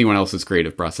insight into anyone else's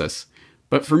creative process.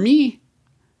 But for me,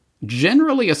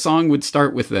 generally a song would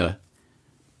start with a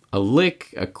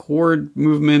lick, a chord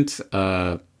movement,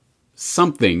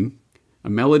 something, a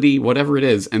melody, whatever it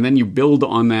is, and then you build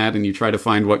on that and you try to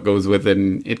find what goes with it,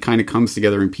 and it kind of comes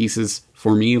together in pieces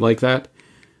for me like that.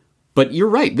 But you're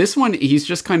right, this one, he's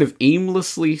just kind of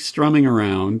aimlessly strumming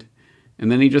around, and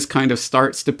then he just kind of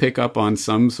starts to pick up on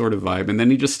some sort of vibe, and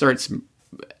then he just starts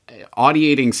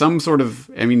audiating some sort of,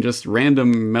 just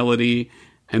random melody,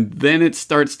 and then it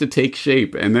starts to take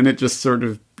shape, and then it just sort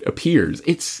of appears.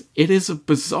 It is a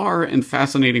bizarre and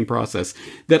fascinating process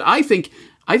that I think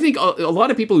a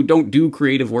lot of people who don't do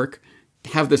creative work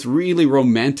have this really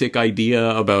romantic idea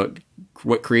about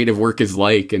what creative work is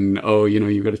like, and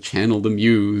you got to channel the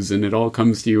muse and it all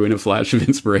comes to you in a flash of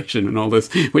inspiration and all this,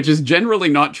 which is generally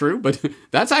not true, but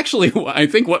that's actually I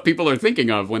think what people are thinking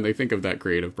of when they think of that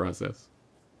creative process.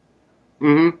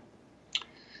 Mm-hmm.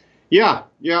 Yeah.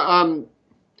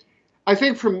 I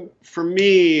think for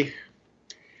me,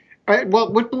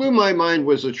 what blew my mind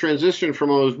was the transition from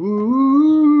all this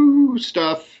woo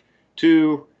stuff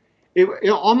to it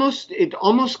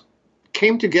almost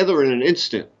came together in an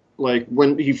instant. Like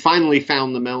when he finally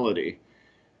found the melody,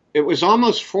 it was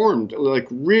almost formed like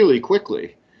really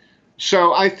quickly.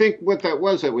 So I think what that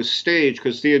was staged,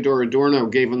 because Theodore Adorno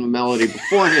gave him the melody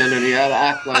beforehand, and he had to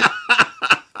act like.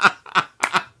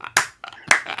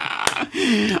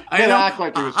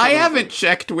 I haven't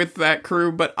checked with that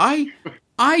crew, but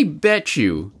I bet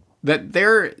you that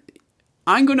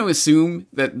I'm going to assume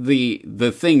that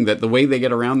the way they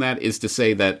get around that is to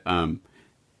say that,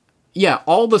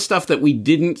 all the stuff that we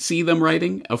didn't see them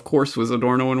writing, of course, was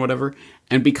Adorno and whatever.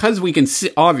 And because we can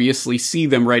obviously see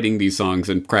them writing these songs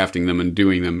and crafting them and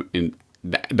doing them in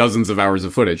dozens of hours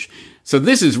of footage. So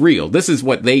this is real. This is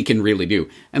what they can really do.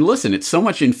 And listen, it's so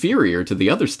much inferior to the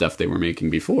other stuff they were making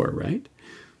before, right?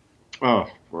 Oh,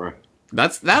 right.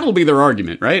 That'll be their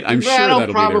argument, right? I'm sure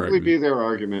that'll probably be their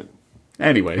argument.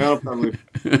 Anyway. That'll probably.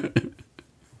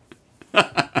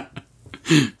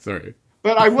 Sorry.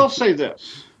 But I will say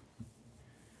this.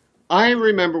 I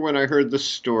remember when I heard the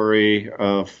story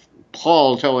of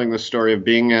Paul telling the story of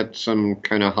being at some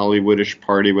kind of Hollywoodish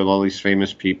party with all these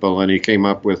famous people, and he came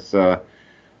up with the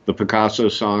Picasso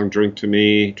song, "Drink to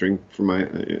Me, Drink for My,"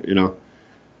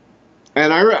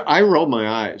 And I rolled my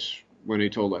eyes when he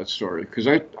told that story, because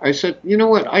I said, you know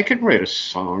what, I could write a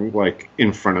song like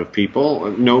in front of people,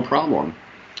 no problem.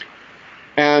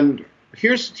 And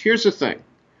here's the thing.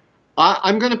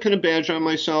 I'm going to pin a badge on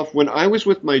myself. When I was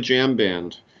with my jam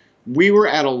band, we were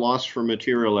at a loss for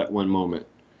material at one moment.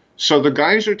 So the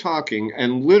guys are talking,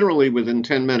 and literally within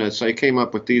 10 minutes, I came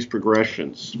up with these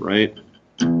progressions, right?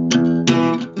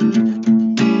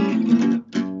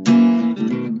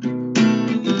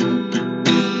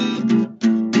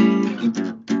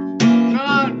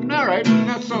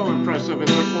 Not so impressive.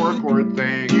 It's a 4-chord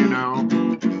thing,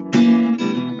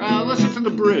 Listen to the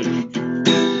bridge.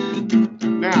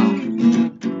 Now,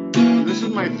 this is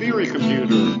my theory computer.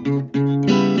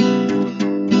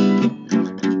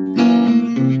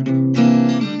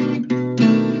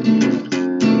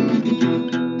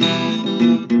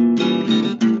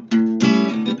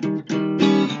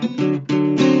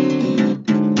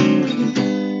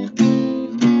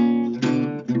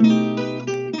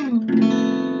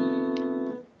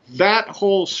 That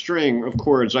whole string of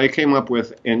chords I came up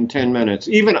with in 10 minutes.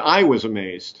 Even I was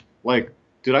amazed. Like,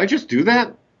 did I just do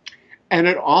that? And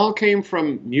it all came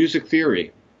from music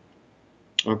theory.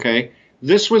 Okay?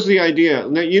 This was the idea.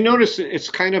 Now, you notice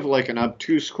it's kind of like an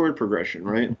obtuse chord progression,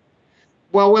 right?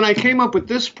 Well, when I came up with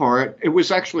this part, it was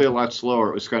actually a lot slower.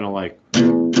 It was kind of like...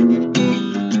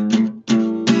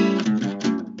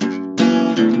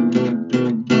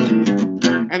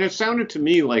 And it sounded to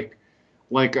me like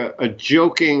a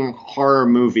joking horror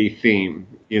movie theme,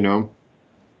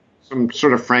 some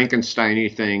sort of Frankenstein-y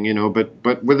thing,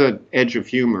 but with an edge of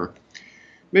humor,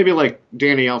 maybe like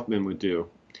Danny Elfman would do.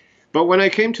 But when I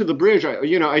came to the bridge,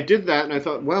 I did that, and I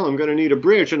thought, well, I'm going to need a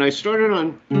bridge, and I started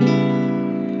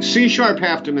on C sharp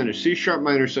half diminished, C sharp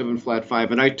minor 7 flat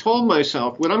 5, and I told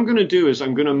myself what I'm going to do is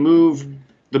I'm going to move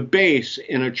the bass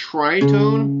in a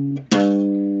tritone,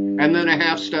 and then a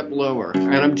half step lower.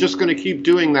 And I'm just going to keep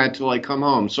doing that till I come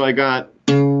home. So I got...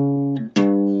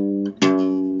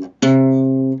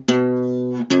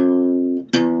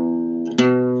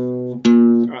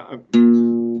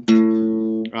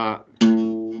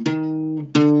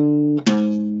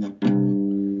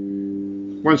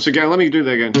 once again, let me do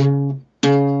that again.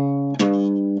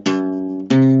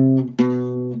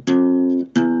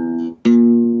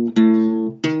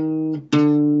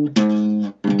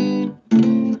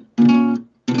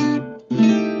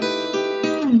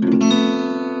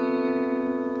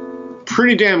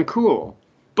 Pretty damn cool.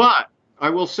 But I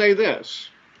will say this.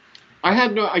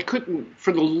 I couldn't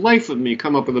for the life of me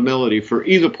come up with a melody for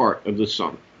either part of this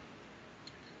song.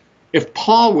 If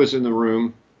Paul was in the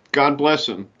room, God bless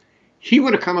him, he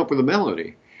would have come up with a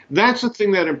melody. That's the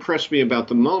thing that impressed me about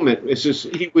the moment, is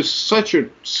just, he was such a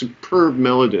superb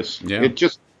melodist. Yeah. It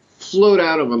just flowed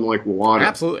out of him like water.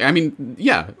 Absolutely. I mean,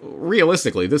 yeah,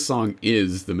 realistically, this song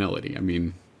is the melody. I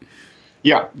mean,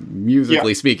 yeah,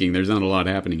 musically speaking, there's not a lot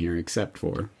happening here except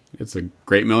for it's a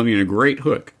great melody and a great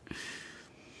hook.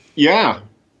 Yeah.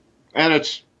 And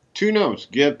it's two notes.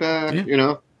 Get back, Yeah. you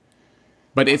know.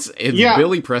 But it's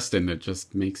Billy Preston that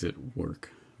just makes it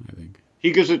work, I think.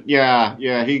 He gives it,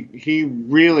 he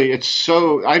really, it's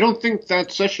so, I don't think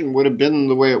that session would have been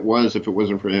the way it was if it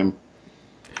wasn't for him.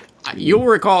 You'll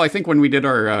recall, I think, when we did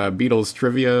our Beatles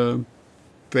trivia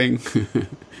thing,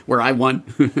 where I won,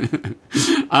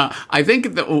 I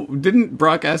think, didn't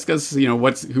Brock ask us, you know,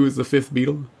 who is the fifth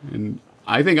Beatle? And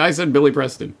I think I said Billy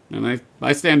Preston, and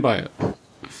I stand by it.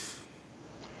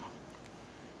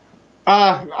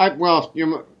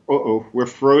 We're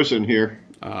frozen here.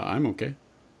 I'm okay.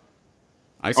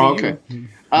 I see okay. you.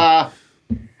 I'm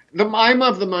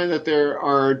of the mind that there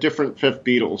are different fifth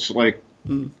Beatles. Like,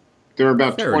 there are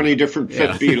about 20 different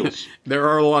fifth Beatles. There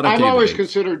are a lot of I've always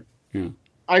considered... Yeah.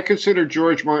 I consider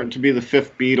George Martin to be the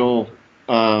fifth Beatle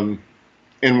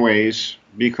in ways,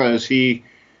 because he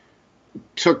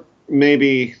took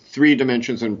maybe 3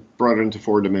 dimensions and brought it into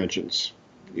 4 dimensions,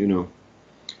 you know.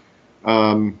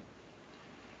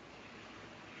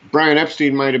 Brian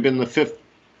Epstein might have been the fifth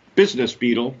business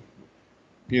Beatle,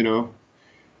 you know.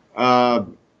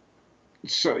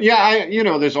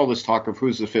 There's all this talk of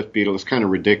who's the fifth Beatle. It's kind of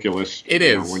ridiculous. It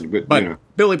is, but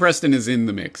Billy Preston is in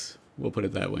the mix. We'll put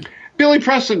it that way. Billy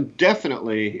Preston,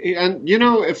 definitely. And, you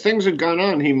know, if things had gone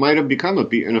on, he might have become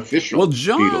an official Well,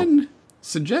 John Beatle.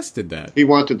 Suggested that. He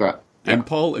wanted that. And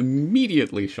Paul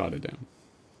immediately shot it down.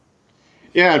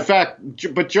 Yeah, in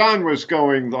fact, but John was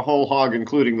going the whole hog,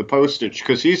 including the postage,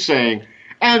 because he's saying,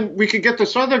 and we could get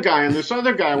this other guy and this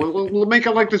other guy. We'll make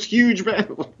it like this huge band.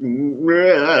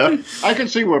 I can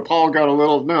see where Paul got a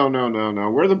little, no.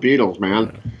 We're the Beatles,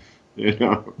 man. You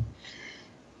know.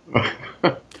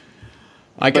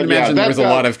 I can imagine there was a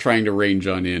lot of trying to rein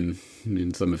John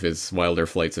in some of his wilder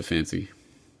flights of fancy.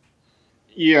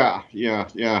 Yeah.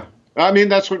 I mean,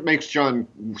 that's what makes John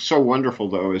so wonderful,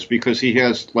 though, is because he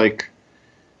has, like,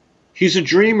 he's a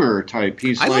dreamer type.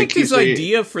 I liked his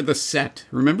idea for the set.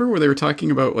 Remember where they were talking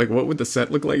about, like, what would the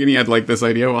set look like? And he had, like, this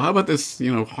idea, well, how about this,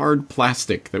 you know, hard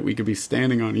plastic that we could be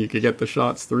standing on and you could get the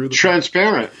shots through?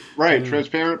 Transparent, right.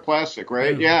 Transparent plastic,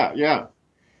 right? Yeah.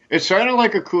 It sounded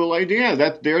like a cool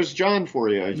idea. There's John for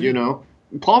you, you know.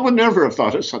 Paul would never have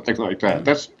thought of something like that.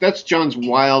 That's John's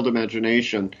wild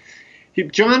imagination.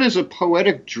 John is a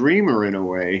poetic dreamer in a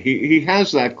way. He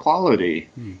has that quality.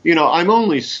 You know, I'm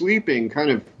only sleeping kind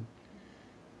of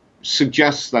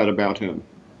suggests that about him,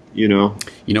 you know.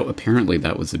 You know, apparently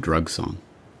that was a drug song.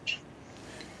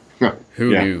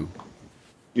 Who knew?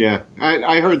 Yeah,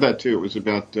 I heard that too. It was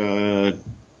about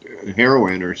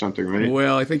heroin or something, right?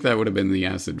 Well, I think that would have been the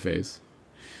acid phase.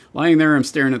 Lying there, I'm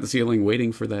staring at the ceiling,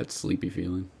 waiting for that sleepy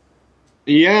feeling.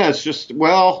 Yeah, it's just,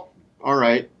 well, all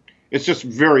right. It's just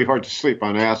very hard to sleep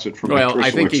on acid from my personal I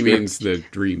think experience. He means the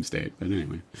dream state, but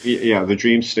anyway. Yeah, the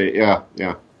dream state, yeah.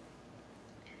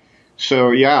 So,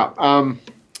 yeah. All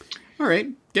right,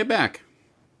 get back.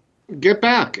 The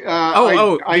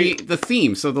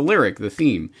theme, so the lyric, the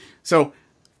theme. So,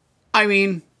 I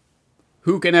mean,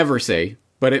 who can ever say,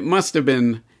 but it must have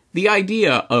been, the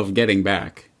idea of getting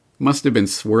back must have been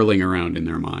swirling around in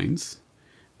their minds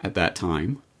at that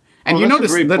time. And you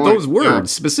notice that those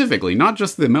words specifically, not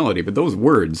just the melody, but those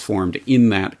words formed in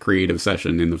that creative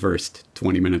session in the first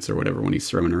 20 minutes or whatever when he's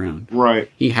throwing around. Right.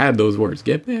 He had those words,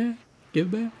 get back, get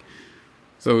back.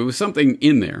 So it was something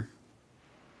in there.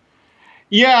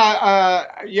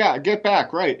 Yeah, get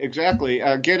back, right, exactly.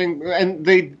 And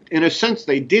they, in a sense,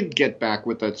 they did get back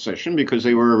with that session because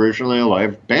they were originally a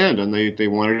live band and they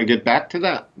wanted to get back to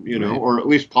that, you know, or at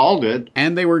least Paul did.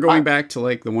 And they were going back to,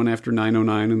 like, the one after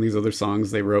 909 and these other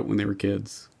songs they wrote when they were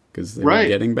kids. because they were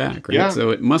getting back, right? Yeah. So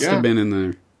it must have been in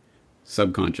their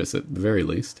subconscious at the very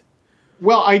least.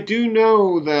 Well, I do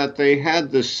know that they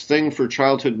had this thing for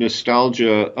childhood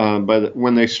nostalgia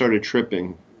when they started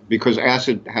tripping, because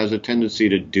acid has a tendency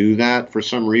to do that for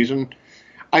some reason.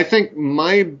 I think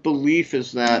my belief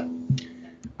is that,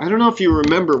 I don't know if you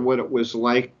remember what it was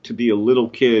like to be a little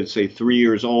kid, say 3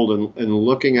 years old, and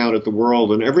looking out at the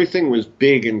world, and everything was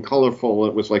big and colorful.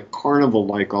 It was like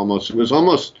carnival-like almost. It was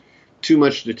almost too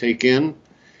much to take in.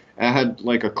 It had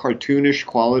like a cartoonish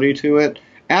quality to it.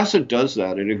 Acid does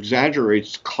that. It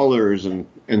exaggerates colors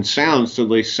and sounds so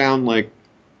they sound like,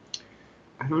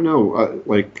 I don't know,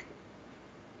 like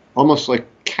almost like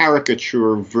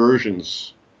caricature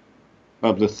versions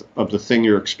of the thing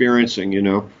you're experiencing, you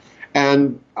know.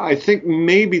 And I think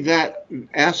maybe that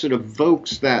acid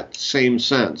evokes that same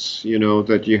sense, you know,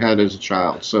 that you had as a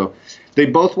child. So they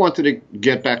both wanted to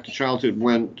get back to childhood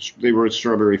when they were at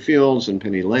Strawberry Fields and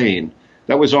Penny Lane.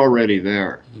 That was already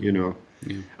there, you know.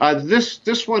 Yeah.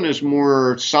 This one is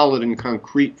more solid and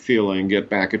concrete feeling. Get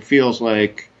back. It feels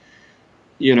like,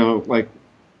 you know, like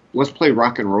let's play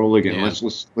rock and roll again. Yeah.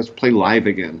 Let's play live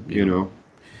again. Yeah. You know.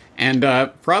 And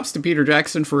props to Peter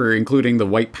Jackson for including the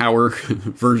White Power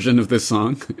version of this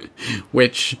song,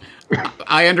 which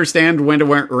I understand went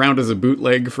around as a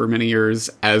bootleg for many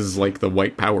years as like the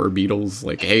White Power Beatles.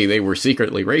 Like, hey, they were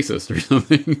secretly racist or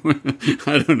something.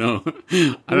 I don't know.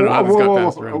 I don't know how this got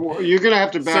passed around. You're going to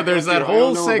have to back So there's that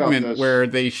whole segment where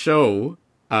they show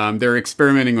they're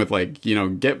experimenting with, like, you know,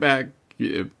 get back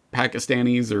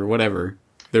Pakistanis or whatever.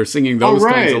 They're singing those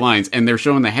kinds of lines, and they're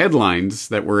showing the headlines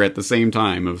that were at the same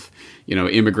time of, you know,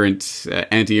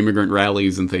 anti-immigrant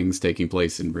rallies and things taking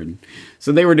place in Britain.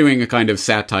 So they were doing a kind of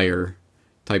satire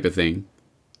type of thing,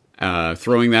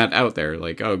 throwing that out there,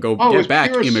 like, get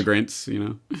back, immigrants, you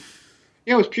know.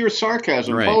 Yeah, it was pure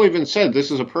sarcasm. Right. Paul even said,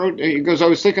 "This is he goes, I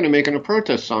was thinking of making a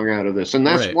protest song out of this," and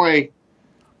that's why.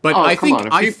 But I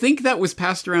think that was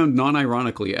passed around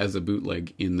non-ironically as a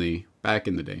bootleg back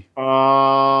in the day.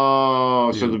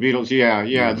 Oh, so the Beatles,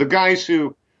 yeah. The guys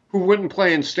who wouldn't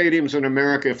play in stadiums in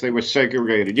America if they were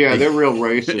segregated. Yeah, they're real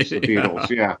racist, the Beatles,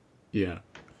 yeah. Yeah.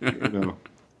 You know.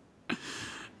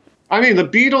 I mean, the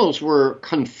Beatles were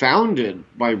confounded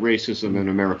by racism in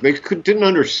America. They didn't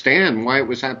understand why it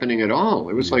was happening at all.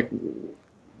 It was like,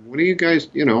 what are you guys,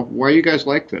 you know, why are you guys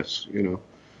like this, you know?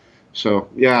 So,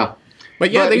 yeah. But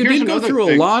yeah, they did go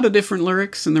through a lot of different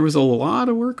lyrics, and there was a lot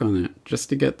of work on it just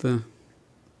to get the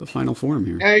final form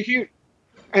here.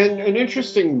 And an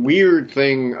interesting, weird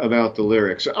thing about the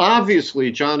lyrics.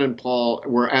 Obviously, John and Paul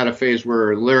were at a phase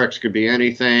where lyrics could be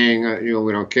anything. You know,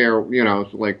 we don't care. You know,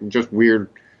 like just weird.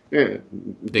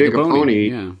 Dig a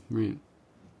pony. Yeah, right.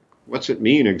 What's it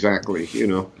mean exactly? You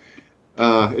know,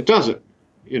 it doesn't.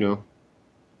 You know.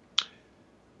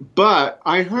 But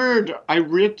I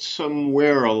read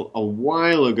somewhere a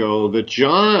while ago that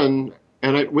John,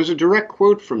 and it was a direct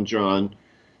quote from John,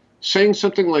 saying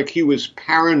something like he was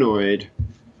paranoid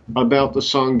about the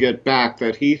song Get Back,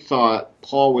 that he thought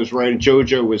Paul was writing,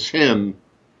 Jojo was him,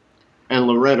 and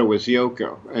Loretta was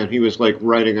Yoko, and he was like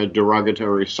writing a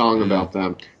derogatory song about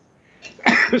them.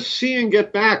 Seeing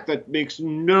Get Back, that makes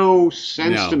no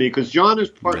sense to me, because John is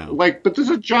but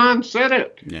this is John said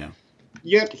it. Yeah.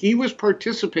 Yet he was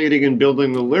participating in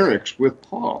building the lyrics with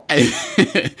Paul.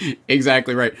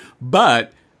 Exactly right.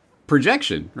 But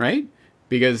projection, right?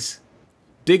 Because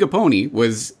Dig a Pony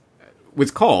was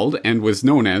called and was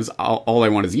known as All I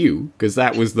Want Is You, because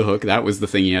that was the hook, that was the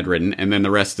thing he had written, and then the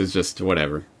rest is just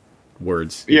whatever.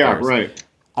 Words. Yeah, right.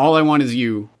 All I Want Is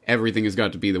You, Everything Has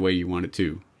Got to Be the Way You Want It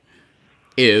To,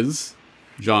 is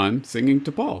John singing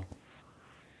to Paul.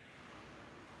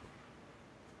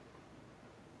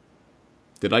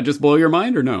 Did I just blow your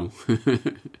mind or no?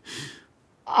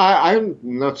 I'm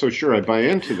not so sure I buy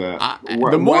into that.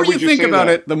 The more you think about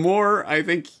it, the more I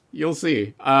think you'll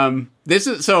see. There's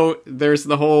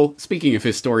the whole, speaking of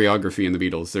historiography in the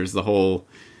Beatles, there's the whole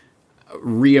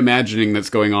reimagining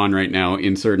that's going on right now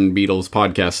in certain Beatles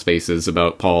podcast spaces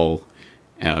about Paul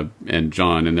and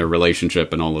John and their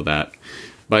relationship and all of that.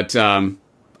 But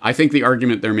I think the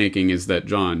argument they're making is that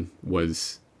John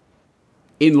was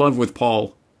in love with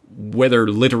Paul, whether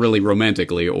literally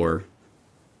romantically or,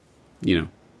 you know,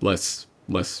 less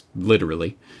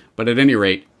literally, but at any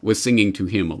rate was singing to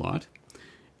him a lot.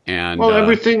 And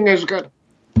everything has got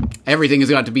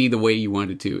to be the way you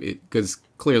want it to, because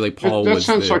clearly Paul that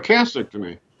sounds sarcastic to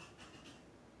me.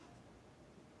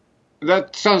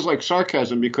 That sounds like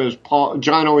sarcasm, because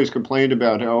John always complained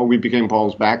about how we became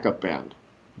Paul's backup band.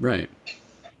 Right.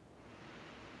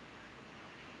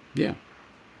 Yeah.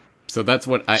 So that's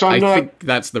what I think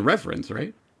that's the reference,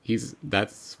 right?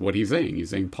 That's what he's saying. He's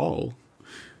saying, Paul,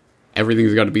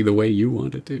 everything's got to be the way you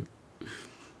want it to.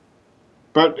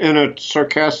 But in a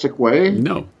sarcastic way?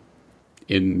 No.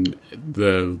 In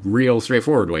the real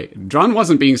straightforward way. John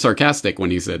wasn't being sarcastic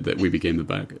when he said that we became the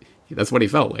back. That's what he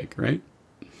felt like, right?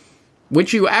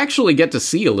 Which you actually get to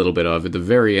see a little bit of at the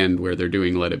very end where they're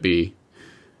doing Let It Be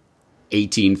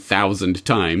 18,000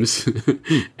 times.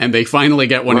 And they finally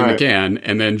get one in the can.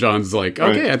 And then John's like,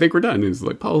 okay, I think we're done. And he's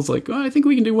like, Paul's like, I think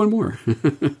we can do one more.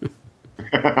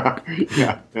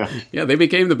 Yeah, they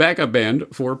became the backup band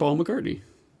for Paul McCartney.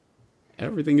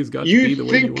 Everything has got to be the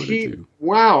way you want it to.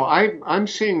 Wow, I'm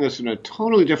seeing this in a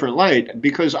totally different light,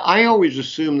 because I always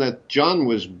assumed that John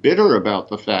was bitter about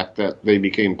the fact that they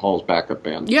became Paul's backup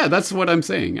band. Yeah, that's what I'm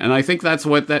saying. And I think that's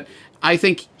I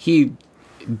think he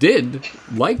did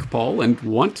like Paul and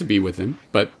want to be with him,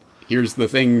 but here's the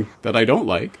thing that I don't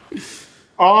like.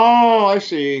 Oh, I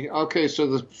see. Okay, so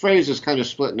the phrase is kind of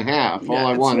split in half. All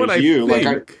I want is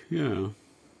you. Yeah.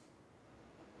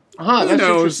 Who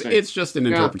knows? It's just an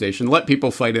interpretation. Let people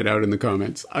fight it out in the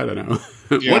comments. I don't know.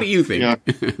 What do you think?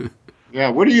 Yeah,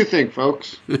 what do you think,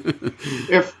 folks?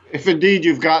 if indeed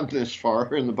you've gotten this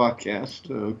far in the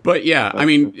podcast. But yeah, I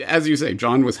mean, as you say,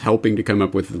 John was helping to come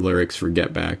up with the lyrics for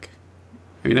Get Back.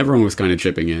 I mean, everyone was kind of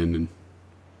chipping in. And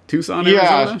Tucson,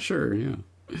 Arizona? Sure, yeah.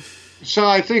 So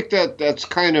I think that's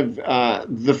kind of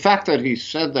the fact that he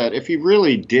said that. If he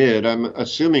really did, I'm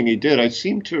assuming he did. I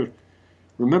seem to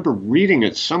remember reading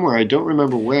it somewhere. I don't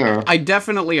remember where. I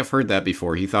definitely have heard that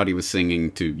before. He thought he was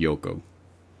singing to Yoko.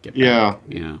 Get Back.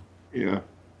 Yeah.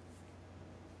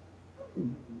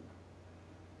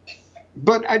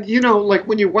 But, like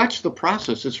when you watch the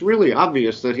process, it's really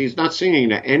obvious that he's not singing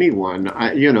to anyone,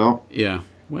 Yeah.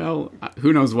 Well,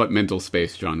 who knows what mental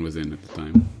space John was in at the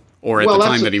time. Or at the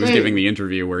time that he was giving the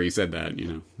interview where he said that,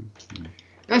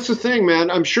 That's the thing, man.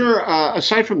 I'm sure,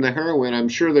 aside from the heroin, I'm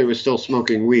sure they were still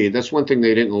smoking weed. That's one thing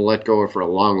they didn't let go of for a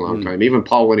long, long time. Even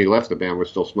Paul, when he left the band, was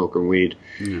still smoking weed.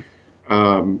 Yeah.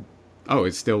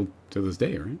 It's still to this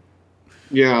day, right?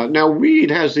 Yeah. Now,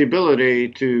 weed has the ability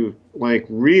to,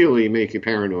 really make you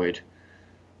paranoid.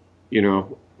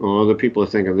 Other people are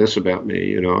thinking this about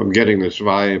me. I'm getting this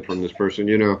vibe from this person,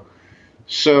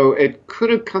 So it could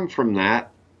have come from that.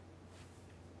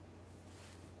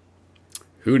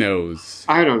 Who knows?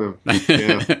 I don't know.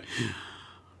 Yeah.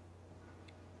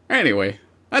 Anyway,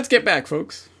 let's get back,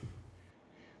 folks.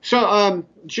 So,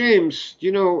 James,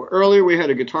 earlier we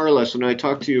had a guitar lesson. I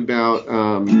talked to you about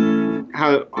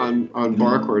how on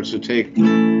bar chords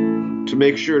to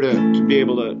make sure to be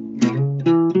able to,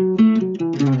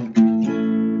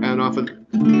 and often,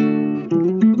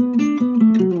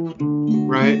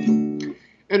 right?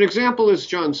 An example is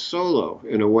John's solo,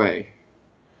 in a way.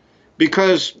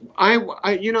 Because I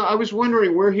was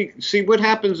wondering where what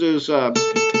happens is that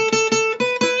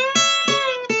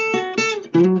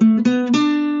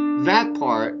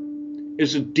part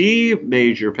is a D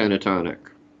major pentatonic,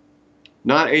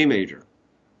 not A major,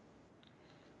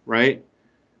 right?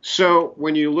 So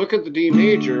when you look at the D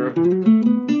major,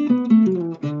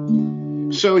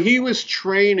 so he was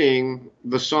training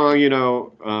the song,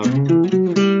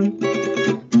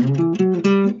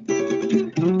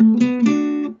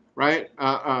 right?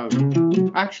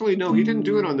 Actually, no, he didn't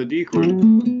do it on the D chord.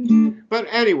 But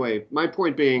anyway, my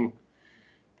point being,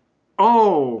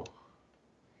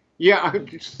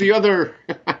 it's the other,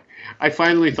 I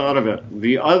finally thought of it.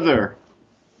 The other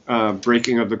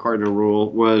breaking of the cardinal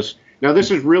rule was, now this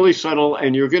is really subtle,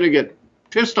 and you're going to get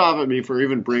pissed off at me for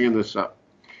even bringing this up.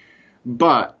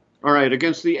 But, all right,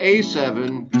 against the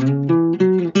A7,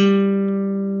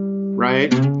 right?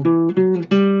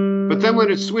 But then when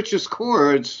it switches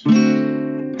chords,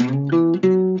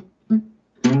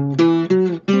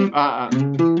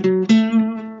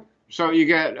 so you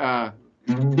get,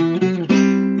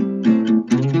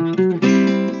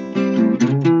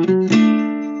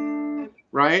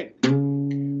 right?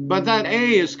 But that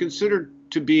A is considered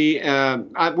to be,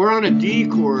 we're on a D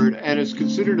chord, and it's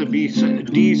considered to be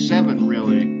D7,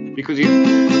 really, because you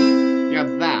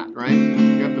have that, right?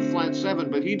 You have the flat 7,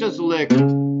 but he does the lick.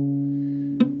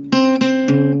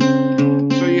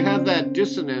 So you have that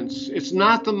dissonance. It's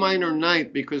not the minor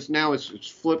ninth, because now it's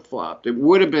flip-flopped. It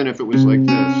would have been if it was like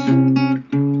this,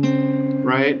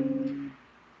 right?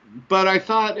 But I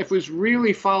thought if it was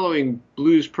really following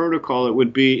blues protocol, it would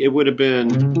have been,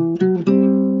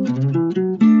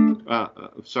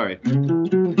 sorry. And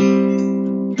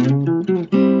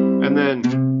then,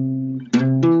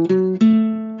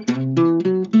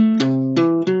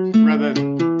 rather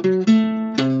than,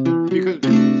 because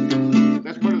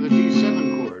that's part of the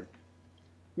D7 chord.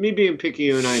 Me being picky,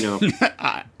 and I know.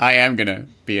 I am gonna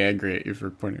be angry at you for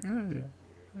pointing. Oh, yeah.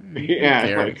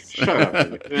 Yeah, like, shut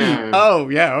up. Yeah. Oh,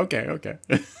 yeah, okay.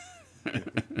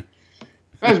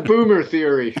 That's boomer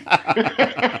theory.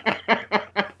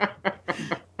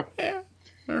 Yeah,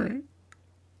 all right.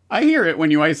 I hear it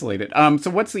when you isolate it. So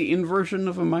what's the inversion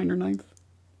of a minor ninth?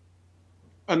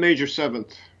 A major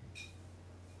seventh.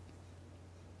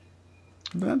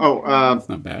 That's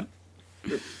not bad.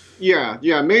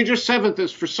 Yeah. Major seventh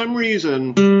is, for some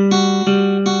reason,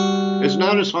 is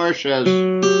not as harsh as,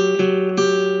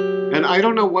 and I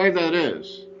don't know why that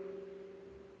is.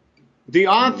 The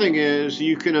odd thing is,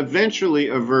 you can eventually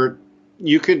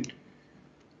you could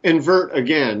invert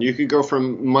again. You could go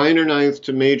from minor ninth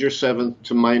to major seventh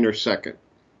to minor second.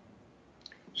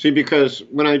 See, because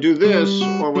when I do this,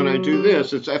 or when I do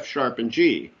this, it's F sharp and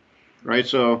G, right?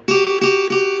 So,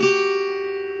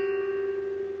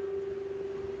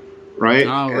 right?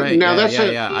 Oh, right. Now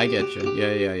yeah, I get you.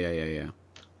 Yeah.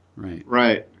 Right.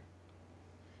 Right.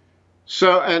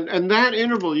 So, and that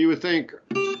interval, you would think,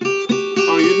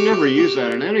 oh, you'd never use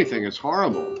that in anything. It's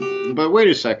horrible. But wait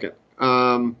a second.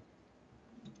 How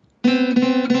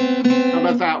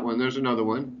about that one? There's another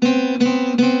one.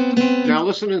 Now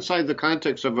listen inside the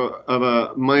context of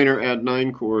a minor add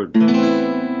 9 chord.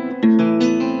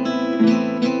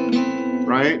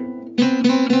 Right?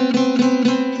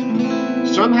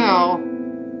 Somehow,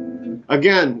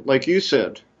 again, like you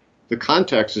said, the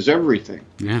context is everything.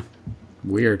 Yeah.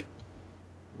 Weird.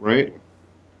 Right?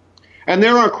 And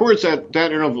there are chords that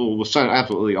interval will sound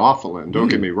absolutely awful in, don't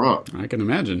get me wrong. I can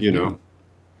imagine. You know.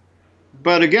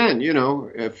 But again,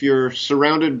 if you're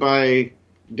surrounded by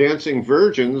dancing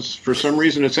virgins, for some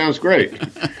reason it sounds great.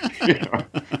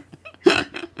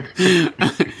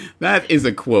 That is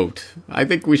a quote. I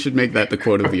think we should make that the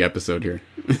quote of the episode here.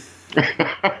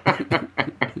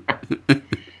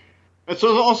 It's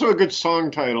also a good song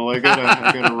title. I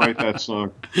gotta write that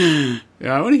song.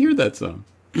 Yeah, I want to hear that song.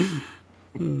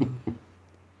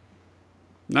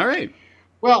 All right.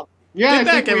 Well, yeah. Get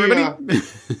back, everybody.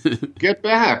 Get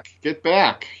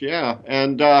back. Yeah,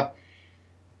 and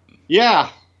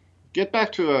get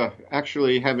back to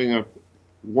actually having a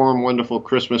warm, wonderful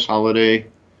Christmas holiday.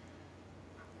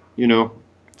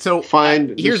 So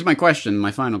here's my question,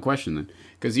 my final question then,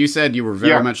 because you said you were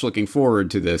very much looking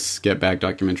forward to this Get Back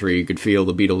documentary. You could feel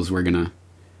the Beatles were gonna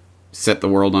set the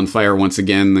world on fire once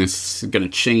again. This is gonna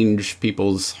change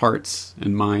people's hearts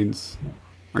and minds.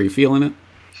 Are you feeling it?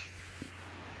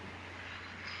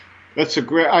 That's a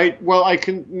great. I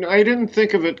didn't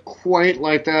think of it quite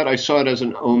like that. I saw it as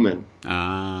an omen. The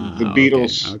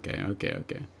Beatles. Okay.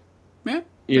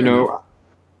 Yeah.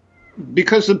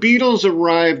 Because the Beatles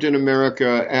arrived in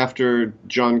America after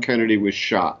John Kennedy was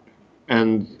shot,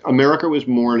 and America was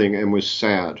mourning and was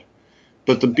sad.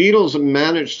 But the Beatles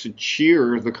managed to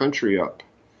cheer the country up.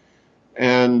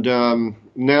 And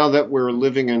now that we're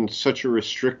living in such a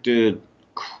restricted,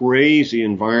 crazy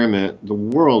environment, the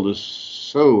world is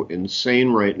so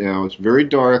insane right now. It's very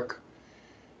dark.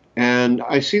 And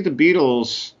I see the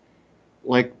Beatles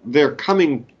like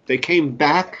they came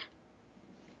back.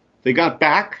 They got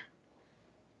back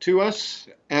to us.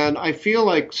 And I feel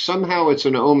like somehow it's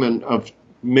an omen of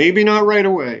maybe not right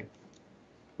away,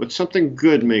 but something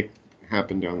good may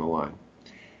happen down the line.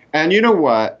 And you know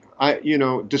what?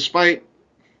 Despite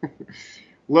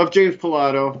love James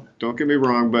Pilato, don't get me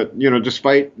wrong, but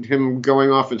despite him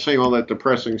going off and saying all that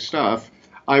depressing stuff,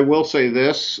 I will say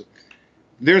this: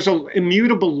 there's an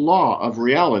immutable law of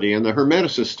reality, and the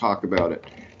Hermeticists talk about it,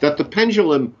 that the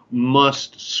pendulum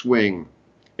must swing.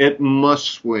 It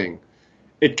must swing.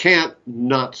 It can't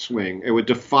not swing. It would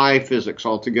defy physics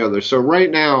altogether. So right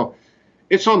now,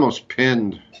 it's almost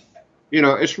pinned.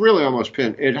 It's really almost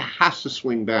pinned. It has to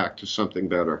swing back to something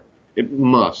better. It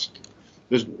must.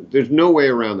 There's no way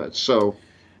around that. So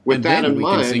with that in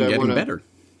mind, I want to. Better.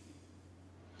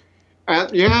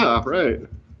 Yeah, right.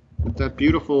 With that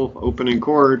beautiful opening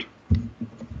chord.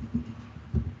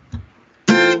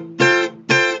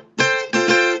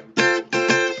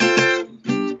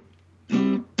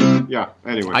 Yeah,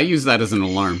 anyway. I use that as an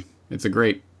alarm. It's a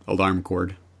great alarm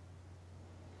chord.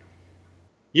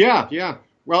 Yeah.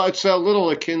 Well, it's a little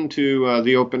akin to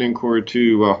the opening chord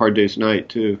to Hard Day's Night,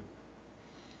 too.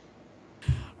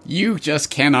 You just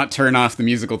cannot turn off the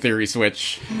musical theory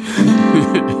switch.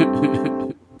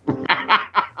 I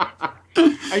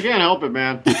can't help it,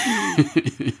 man.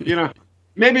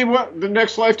 Maybe the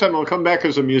next lifetime I'll come back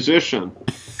as a musician.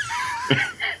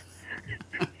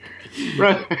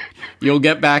 Right. You'll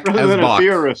get back rather as than Bach a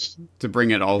theorist. To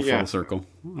bring it all full circle.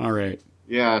 All right.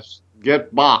 Yes.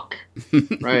 Get Bach.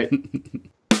 Right.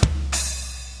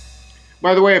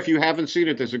 By the way, if you haven't seen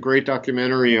it, there's a great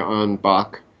documentary on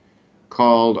Bach.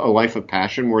 called A Life of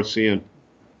Passion, worth seeing.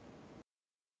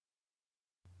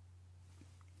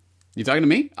 You talking to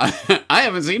me? I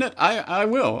haven't seen it. I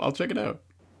will. I'll check it out.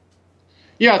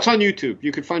 Yeah, it's on YouTube.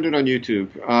 You could find it on YouTube.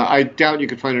 I doubt you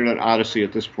could find it on Odyssey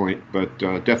at this point, but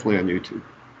definitely on YouTube.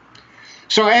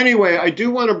 So anyway, I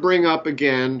do want to bring up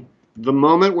again the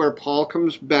moment where Paul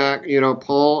comes back. You know,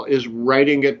 Paul is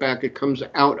writing it back. It comes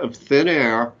out of thin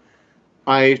air.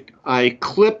 I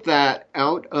clipped that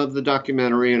out of the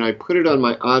documentary and I put it on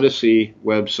my Odyssey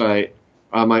website,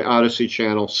 my Odyssey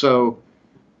channel. So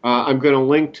I'm going to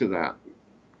link to that.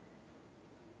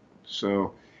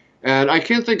 So, and I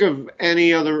can't think of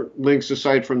any other links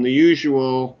aside from the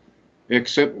usual,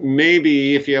 except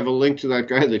maybe if you have a link to that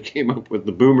guy that came up with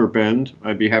the boomer bend,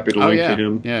 I'd be happy to link to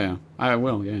him. Yeah, I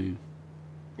will.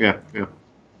 Yeah.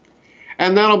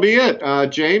 And that'll be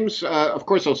it. James, of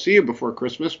course, I'll see you before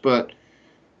Christmas, but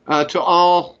to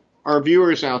all our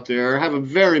viewers out there, have a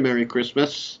very Merry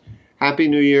Christmas, Happy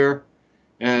New Year,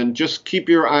 and just keep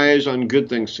your eyes on good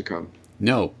things to come.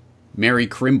 No, Merry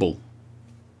Crimble.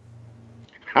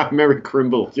 Merry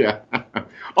Crimble, yeah.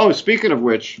 Oh, speaking of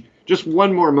which, just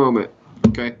one more moment,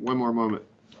 okay? One more moment.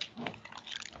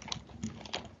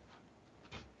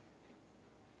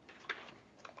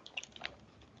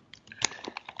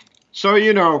 So,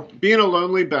 you know, being a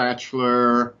lonely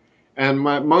bachelor, and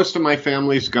most of my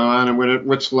family's gone, and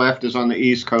what's left is on the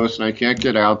East Coast, and I can't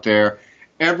get out there.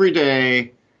 Every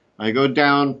day, I go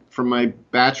down from my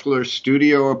bachelor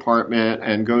studio apartment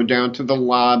and go down to the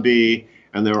lobby,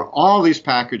 and there are all these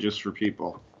packages for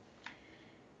people.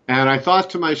 And I thought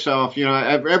to myself, you know,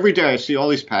 every day I see all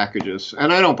these packages,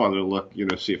 and I don't bother to look, you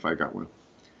know, see if I got one.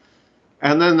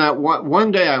 And then that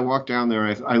one day I walked down there,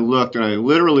 I looked, and I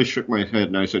literally shook my head,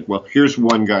 and I said, well, here's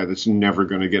one guy that's never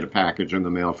going to get a package in the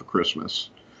mail for Christmas.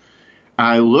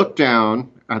 I looked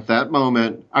down at that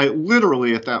moment,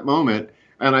 literally at that moment,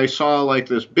 and I saw like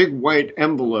this big white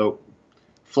envelope,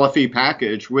 fluffy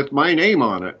package with my name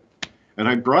on it. And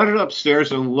I brought it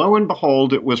upstairs, and lo and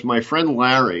behold, it was my friend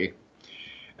Larry.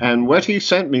 And what he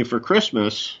sent me for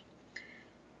Christmas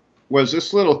was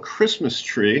this little Christmas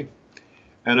tree.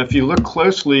 And if you look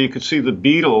closely, you can see the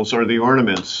Beatles are the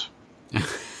ornaments.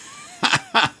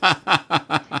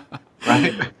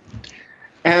 Right?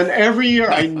 And every year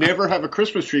I never have a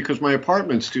Christmas tree because my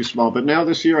apartment's too small. But now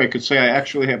this year I could say I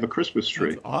actually have a Christmas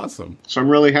tree. That's awesome. So I'm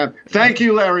really happy. Thank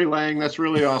you, Larry Lang. That's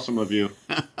really awesome of you.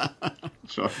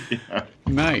 So, yeah.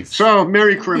 Nice. So,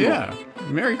 Merry Crimble. Yeah,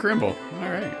 Merry Crimble. All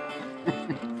right.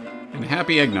 And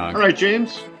happy eggnog. All right,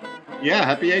 James. Yeah,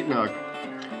 happy eggnog.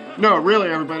 No, really,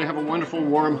 everybody, have a wonderful,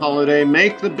 warm holiday.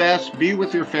 Make the best. Be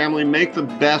with your family. Make the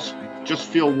best. Just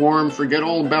feel warm. Forget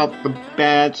all about the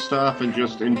bad stuff and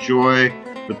just enjoy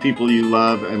the people you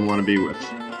love and want to be with.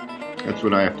 That's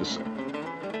what I have to say.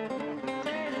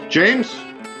 James,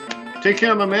 take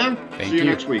care, my man. See you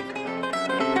next week.